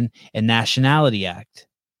Immigration and Nationality Act.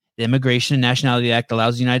 The Immigration and Nationality Act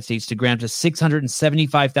allows the United States to grant to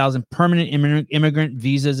 675,000 permanent immigrant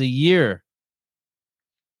visas a year.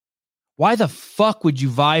 Why the fuck would you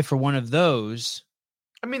vie for one of those?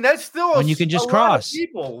 I mean, that's still when you can just cross.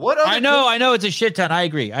 People. What? I know. It's a shit ton. I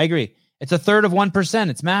agree. It's a third of 1%.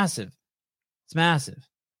 It's massive.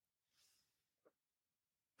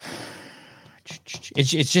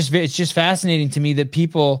 It's just fascinating to me that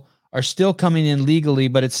people are still coming in legally,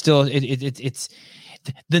 but it's still it's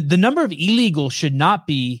the number of illegals should not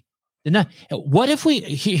be. What if we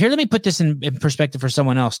here? Let me put this in perspective for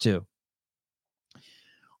someone else too.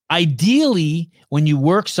 Ideally, when you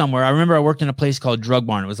work somewhere, I remember I worked in a place called Drug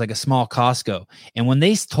Barn. It was like a small Costco. And when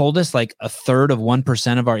they told us like a third of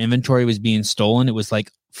 1% of our inventory was being stolen, it was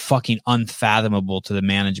like fucking unfathomable to the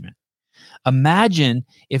management. Imagine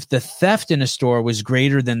if the theft in a store was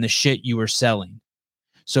greater than the shit you were selling.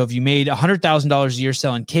 So if you made $100,000 a year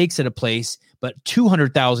selling cakes at a place, but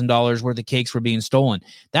 $200,000 worth of cakes were being stolen.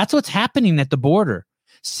 That's what's happening at the border.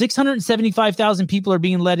 675,000 people are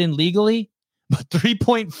being let in legally, but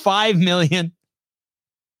 3.5 million,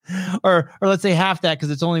 or let's say half that because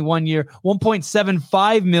it's only 1 year,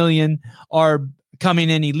 1.75 million are coming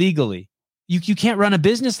in illegally. You can't run a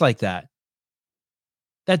business like that.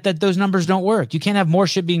 that those numbers don't work. You can't have more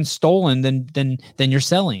shit being stolen than you're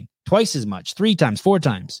selling. Twice as much, 3 times, 4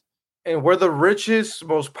 times. And we're the richest,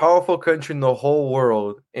 most powerful country in the whole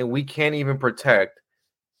world, and we can't even protect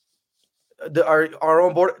our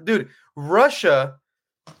own border. Dude, Russia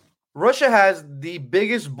has the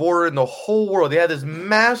biggest border in the whole world. They have this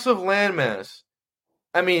massive landmass.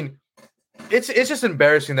 I mean, it's just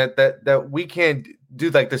embarrassing that we can't do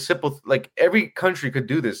like the simple, like every country could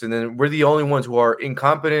do this, and then we're the only ones who are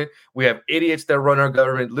incompetent. We have idiots that run our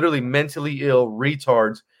government, literally mentally ill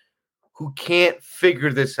retards who can't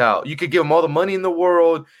figure this out. You could give them all the money in the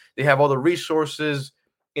world, they have all the resources,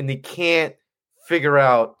 and they can't figure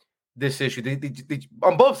out this issue. They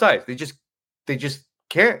on both sides, they just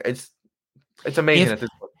can't. It's amazing at this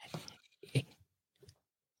point.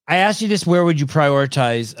 I asked you this: where would you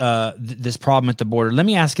prioritize this problem at the border? Let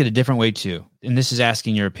me ask it a different way too, and this is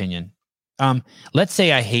asking your opinion. Let's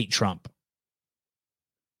say I hate Trump.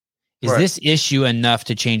 Is this issue enough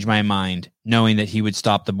to change my mind, knowing that he would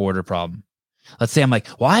stop the border problem? Let's say I'm like,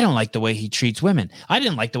 well, I don't like the way he treats women. I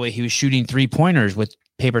didn't like the way he was shooting 3-pointers with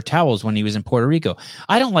paper towels when he was in Puerto Rico.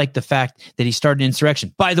 I don't like the fact that he started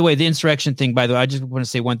insurrection. By the way, the insurrection thing, I just want to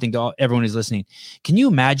say one thing to everyone who's listening. Can you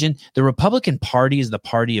imagine the Republican Party is the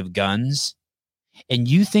party of guns, and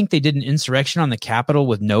you think they did an insurrection on the Capitol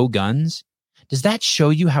with no guns? Does that show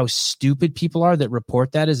you how stupid people are that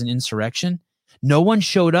report that as an insurrection? No one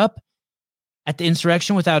showed up at the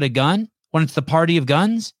insurrection without a gun when it's the party of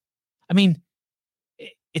guns? I mean,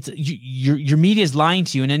 it's your media is lying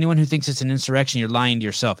to you, and anyone who thinks it's an insurrection, you're lying to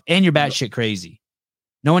yourself, and you're batshit crazy.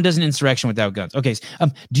 No one does an insurrection without guns. Okay,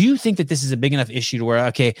 do you think that this is a big enough issue to where,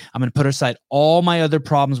 okay, I'm going to put aside all my other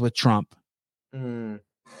problems with Trump,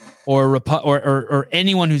 or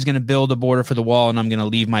anyone who's going to build a border for the wall, and I'm going to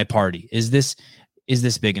leave my party? Is this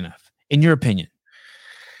big enough, in your opinion?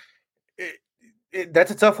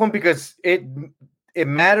 That's a tough one because it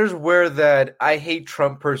matters where that I hate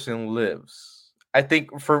Trump person lives. I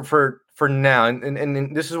think for now,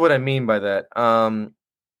 and this is what I mean by that.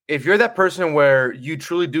 If you're that person where you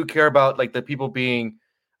truly do care about like the people being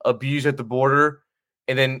abused at the border,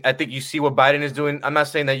 and then I think you see what Biden is doing. I'm not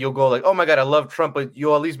saying that you'll go like, oh my God, I love Trump, but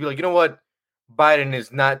you'll at least be like, you know what, Biden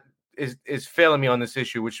is failing me on this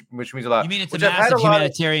issue, which means a lot. You mean it's a massive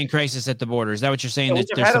humanitarian crisis at the border? Is that what you're saying? That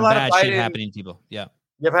there's some bad shit happening to people? Yeah.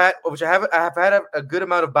 I have had a good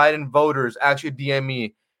amount of Biden voters actually DM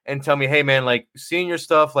me and tell me, hey man, like seeing your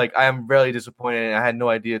stuff, like I am really disappointed and I had no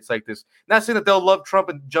idea it's like this. Not saying that they'll love Trump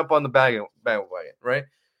and jump on the bandwagon, right?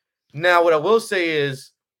 Now, what I will say is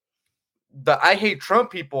the I hate Trump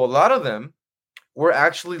people, a lot of them were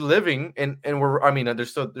actually living and they're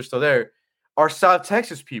still there, are South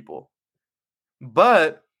Texas people.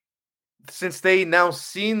 But since they now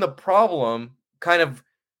seen the problem, kind of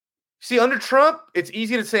see under Trump, it's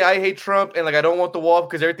easy to say I hate Trump and like I don't want the wall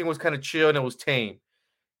because everything was kind of chill and it was tame.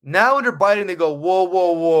 Now under Biden, they go,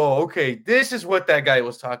 whoa. Okay, this is what that guy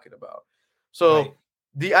was talking about. So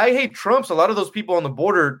the I hate Trumps, a lot of those people on the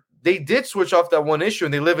border, they did switch off that one issue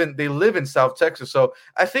and they live in South Texas. So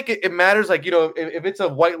I think it matters. Like, you know, if it's a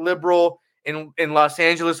white liberal in Los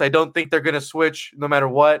Angeles, I don't think they're going to switch no matter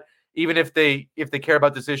what. Even if they care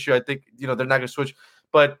about this issue, I think, you know, they're not going to switch.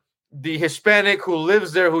 But the Hispanic who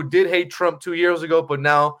lives there, who did hate Trump 2 years ago, but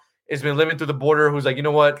now has been living through the border, who's like, you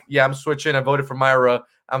know what? Yeah, I'm switching. I voted for Myra.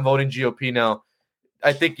 I'm voting GOP now.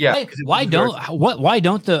 I think, yeah. Why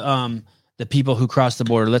don't the people who cross the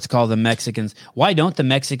border, let's call them Mexicans, why don't the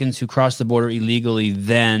Mexicans who cross the border illegally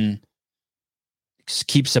then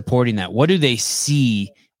keep supporting that? What do they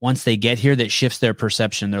see once they get here that shifts their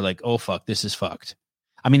perception? They're like, oh, fuck, this is fucked.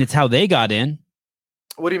 I mean, it's how they got in.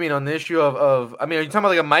 What do you mean on the issue of I mean, are you talking about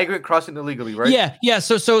like a migrant crossing illegally, right? Yeah.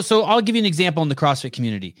 So I'll give you an example in the CrossFit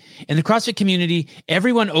community. In the CrossFit community,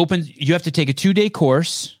 everyone opens, you have to take a 2-day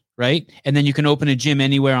course, right? And then you can open a gym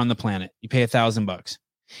anywhere on the planet. You pay $1,000.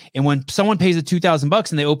 And when someone pays a $2,000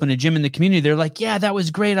 and they open a gym in the community, they're like, yeah, that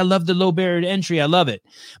was great. I love the low barrier to entry. I love it.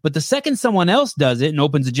 But the second someone else does it and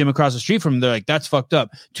opens a gym across the street from them, they're like, that's fucked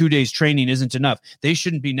up. 2 days training isn't enough. They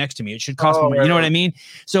shouldn't be next to me. It should cost me. You know what I mean?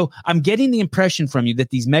 So I'm getting the impression from you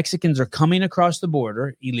that these Mexicans are coming across the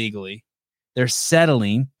border illegally. They're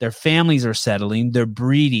settling. Their families are settling. They're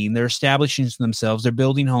breeding. They're establishing themselves. They're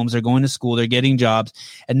building homes. They're going to school. They're getting jobs.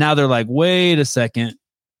 And now they're like, wait a second.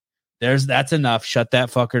 That's enough. Shut that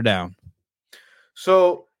fucker down.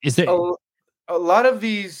 So is there a lot of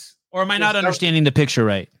these, or am I not understanding the picture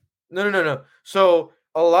right? No. So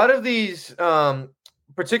a lot of these,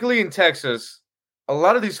 particularly in Texas, a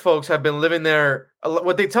lot of these folks have been living there.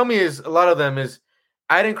 What they tell me is a lot of them is,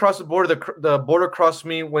 I didn't cross the border. The border crossed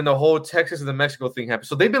me when the whole Texas and the Mexico thing happened.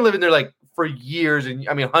 So they've been living there like for years, and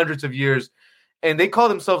I mean hundreds of years, and they call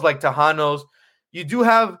themselves like Tejanos. You do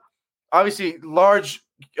have obviously large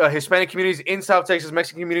Hispanic communities in South Texas,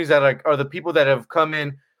 Mexican communities that are the people that have come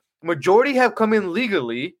in. Majority have come in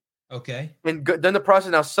legally. Okay. And done the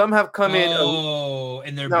process. Now some have come in.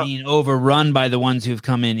 And they're being overrun by the ones who've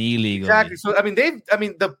come in illegally. Exactly. So I mean,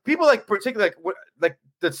 the people like particularly like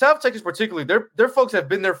the South Texas particularly, their folks have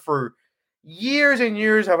been there for years and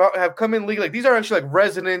years. Have come in legally. Like these are actually like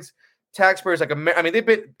residents, taxpayers. Like I mean, they've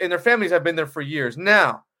been and their families have been there for years.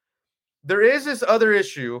 Now there is this other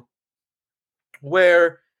issue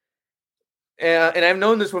where, and I've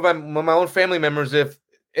known this with my own family members.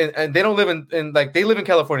 And they don't live in like they live in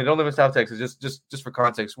California. They don't live in South Texas. Just for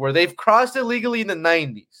context, where they've crossed illegally in the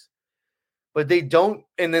 90s, but they don't.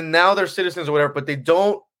 And then now they're citizens or whatever, but they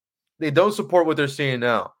don't support what they're seeing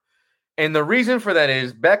now. And the reason for that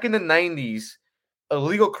is back in the 90s,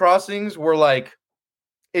 illegal crossings were like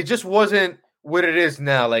it just wasn't what it is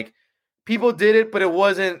now. Like people did it, but it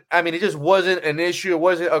wasn't. I mean, it just wasn't an issue. It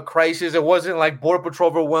wasn't a crisis. It wasn't like Border Patrol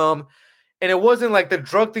overwhelmed. And it wasn't like the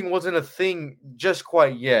drug thing wasn't a thing just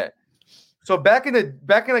quite yet. So back in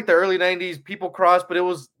like the early 90s, people crossed, but it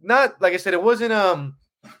was not, like I said, it wasn't a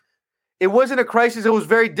crisis. It was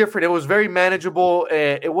very different. It was very manageable.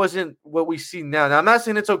 It wasn't what we see now. Now I'm not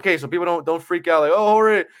saying it's okay, so people don't freak out like,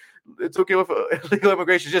 oh, it's okay with illegal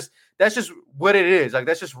immigration. That's just what it is. Like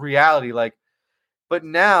that's just reality. Like, but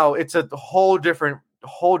now it's a whole different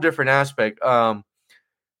aspect.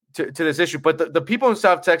 To this issue, but the people in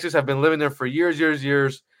South Texas have been living there for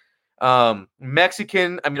years.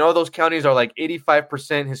 Mexican, I mean, all those counties are like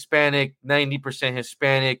 85% Hispanic, 90%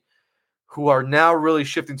 Hispanic, who are now really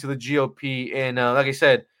shifting to the GOP. And like I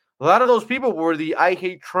said, a lot of those people were the I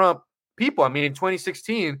hate Trump people. I mean, in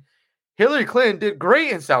 2016, Hillary Clinton did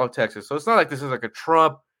great in South Texas. So it's not like this is like a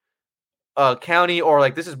Trump county or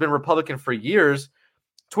like this has been Republican for years.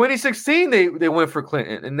 2016, they went for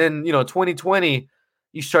Clinton. And then, 2020,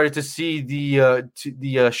 you started to see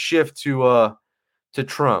the shift to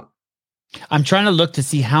Trump. I'm trying to look to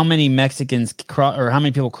see how many Mexicans or how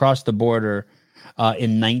many people crossed the border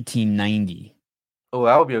in 1990. Oh,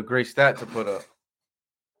 that would be a great stat to put up.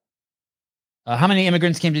 How many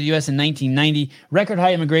immigrants came to the U.S. in 1990? Record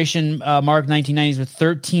high immigration mark 1990s with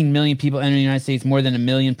 13 million people entering the United States, more than 1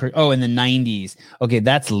 million per. Oh, in the 90s. Okay,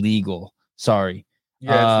 that's legal. Sorry.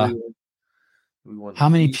 Yeah, it's legal. How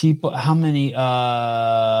many people? How many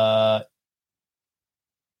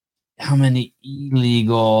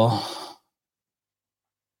illegal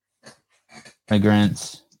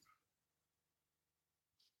migrants?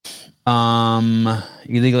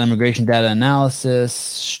 Illegal immigration data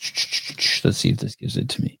analysis. Let's see if this gives it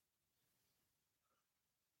to me.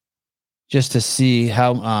 Just to see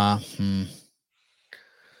how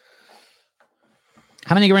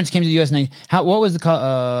many immigrants came to the U.S. What was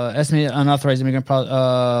the estimated unauthorized immigrant?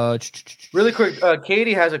 Really quick,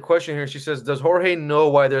 Katie has a question here. She says, "Does Jorge know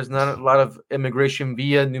why there's not a lot of immigration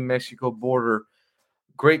via New Mexico border?"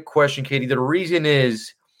 Great question, Katie. The reason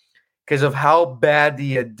is because of how bad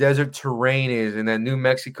the desert terrain is in that New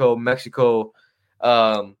Mexico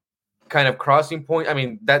kind of crossing point. I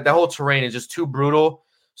mean, that whole terrain is just too brutal.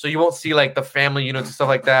 So you won't see like the family units and stuff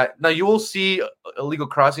like that. Now you will see illegal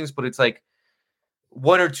crossings, but it's like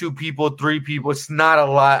 1 or 2 people, 3 people. It's not a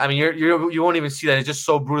lot. I mean, you won't even see that. It's just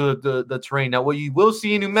so brutal, the terrain. Now, what you will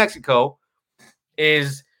see in New Mexico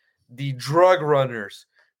is the drug runners,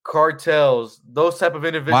 cartels, those type of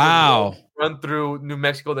individuals run through New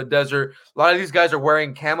Mexico, the desert. A lot of these guys are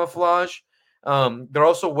wearing camouflage. They're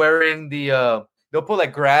also wearing they'll put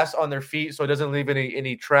like grass on their feet so it doesn't leave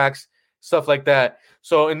any tracks, stuff like that.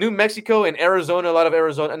 So in New Mexico and Arizona, a lot of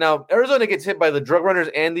Arizona. Now, Arizona gets hit by the drug runners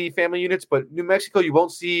and the family units, but New Mexico, you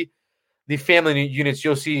won't see the family units.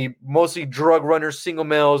 You'll see mostly drug runners, single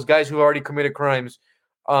males, guys who already committed crimes.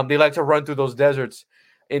 They like to run through those deserts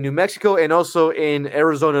in New Mexico and also in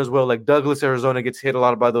Arizona as well. Like Douglas, Arizona gets hit a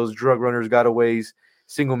lot by those drug runners, gotaways,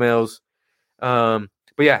 single males. But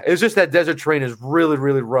yeah, it's just that desert terrain is really,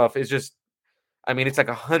 really rough. It's just, I mean, it's like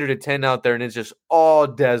 110 out there, and it's just all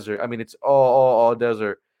desert. I mean, it's all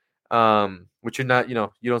desert, which you're not, you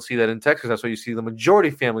don't see that in Texas. That's why you see the majority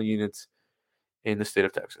family units in the state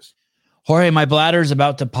of Texas. Jorge, my bladder's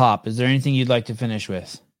about to pop. Is there anything you'd like to finish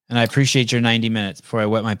with? And I appreciate your 90 minutes before I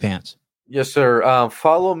wet my pants. Yes, sir.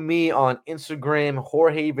 Follow me on Instagram,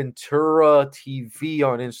 Jorge Ventura TV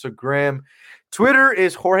on Instagram. Twitter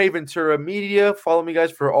is Jorge Ventura Media. Follow me,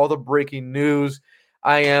 guys, for all the breaking news.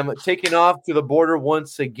 I am taking off to the border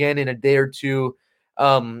once again in a day or two.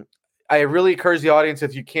 I I really encourage the audience,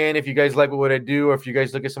 if you guys like what I do, or if you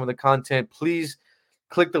guys look at some of the content, please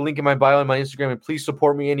click the link in my bio on my Instagram and please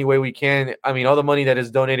support me any way we can. I mean, all the money that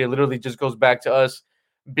is donated literally just goes back to us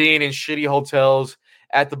being in shitty hotels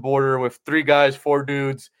at the border with 3 guys, 4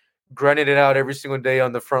 dudes, grinding it out every single day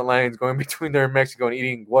on the front lines, going between there and Mexico and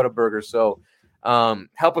eating Whataburger. So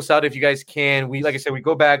help us out if you guys can. Like I said, we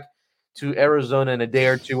go back to Arizona in a day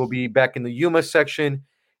or two. We'll be back in the Yuma section,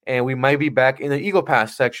 and we might be back in the Eagle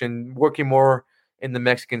Pass section, working more in the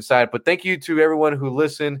Mexican side. But thank you to everyone who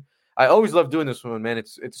listened. I always love doing this one, man.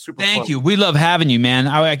 It's super fun. Thank you. We love having you, man.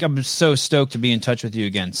 I'm so stoked to be in touch with you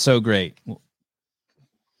again. So great.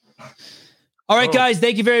 All right, guys,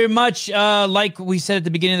 thank you very much. Like we said at the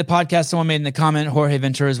beginning of the podcast, someone made in the comment, Jorge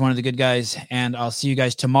Ventura is one of the good guys, and I'll see you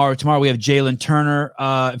guys tomorrow. Tomorrow we have Jalen Turner.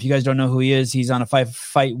 If you guys don't know who he is, he's on a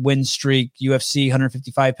fight win streak, UFC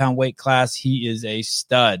 155-pound weight class. He is a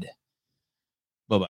stud.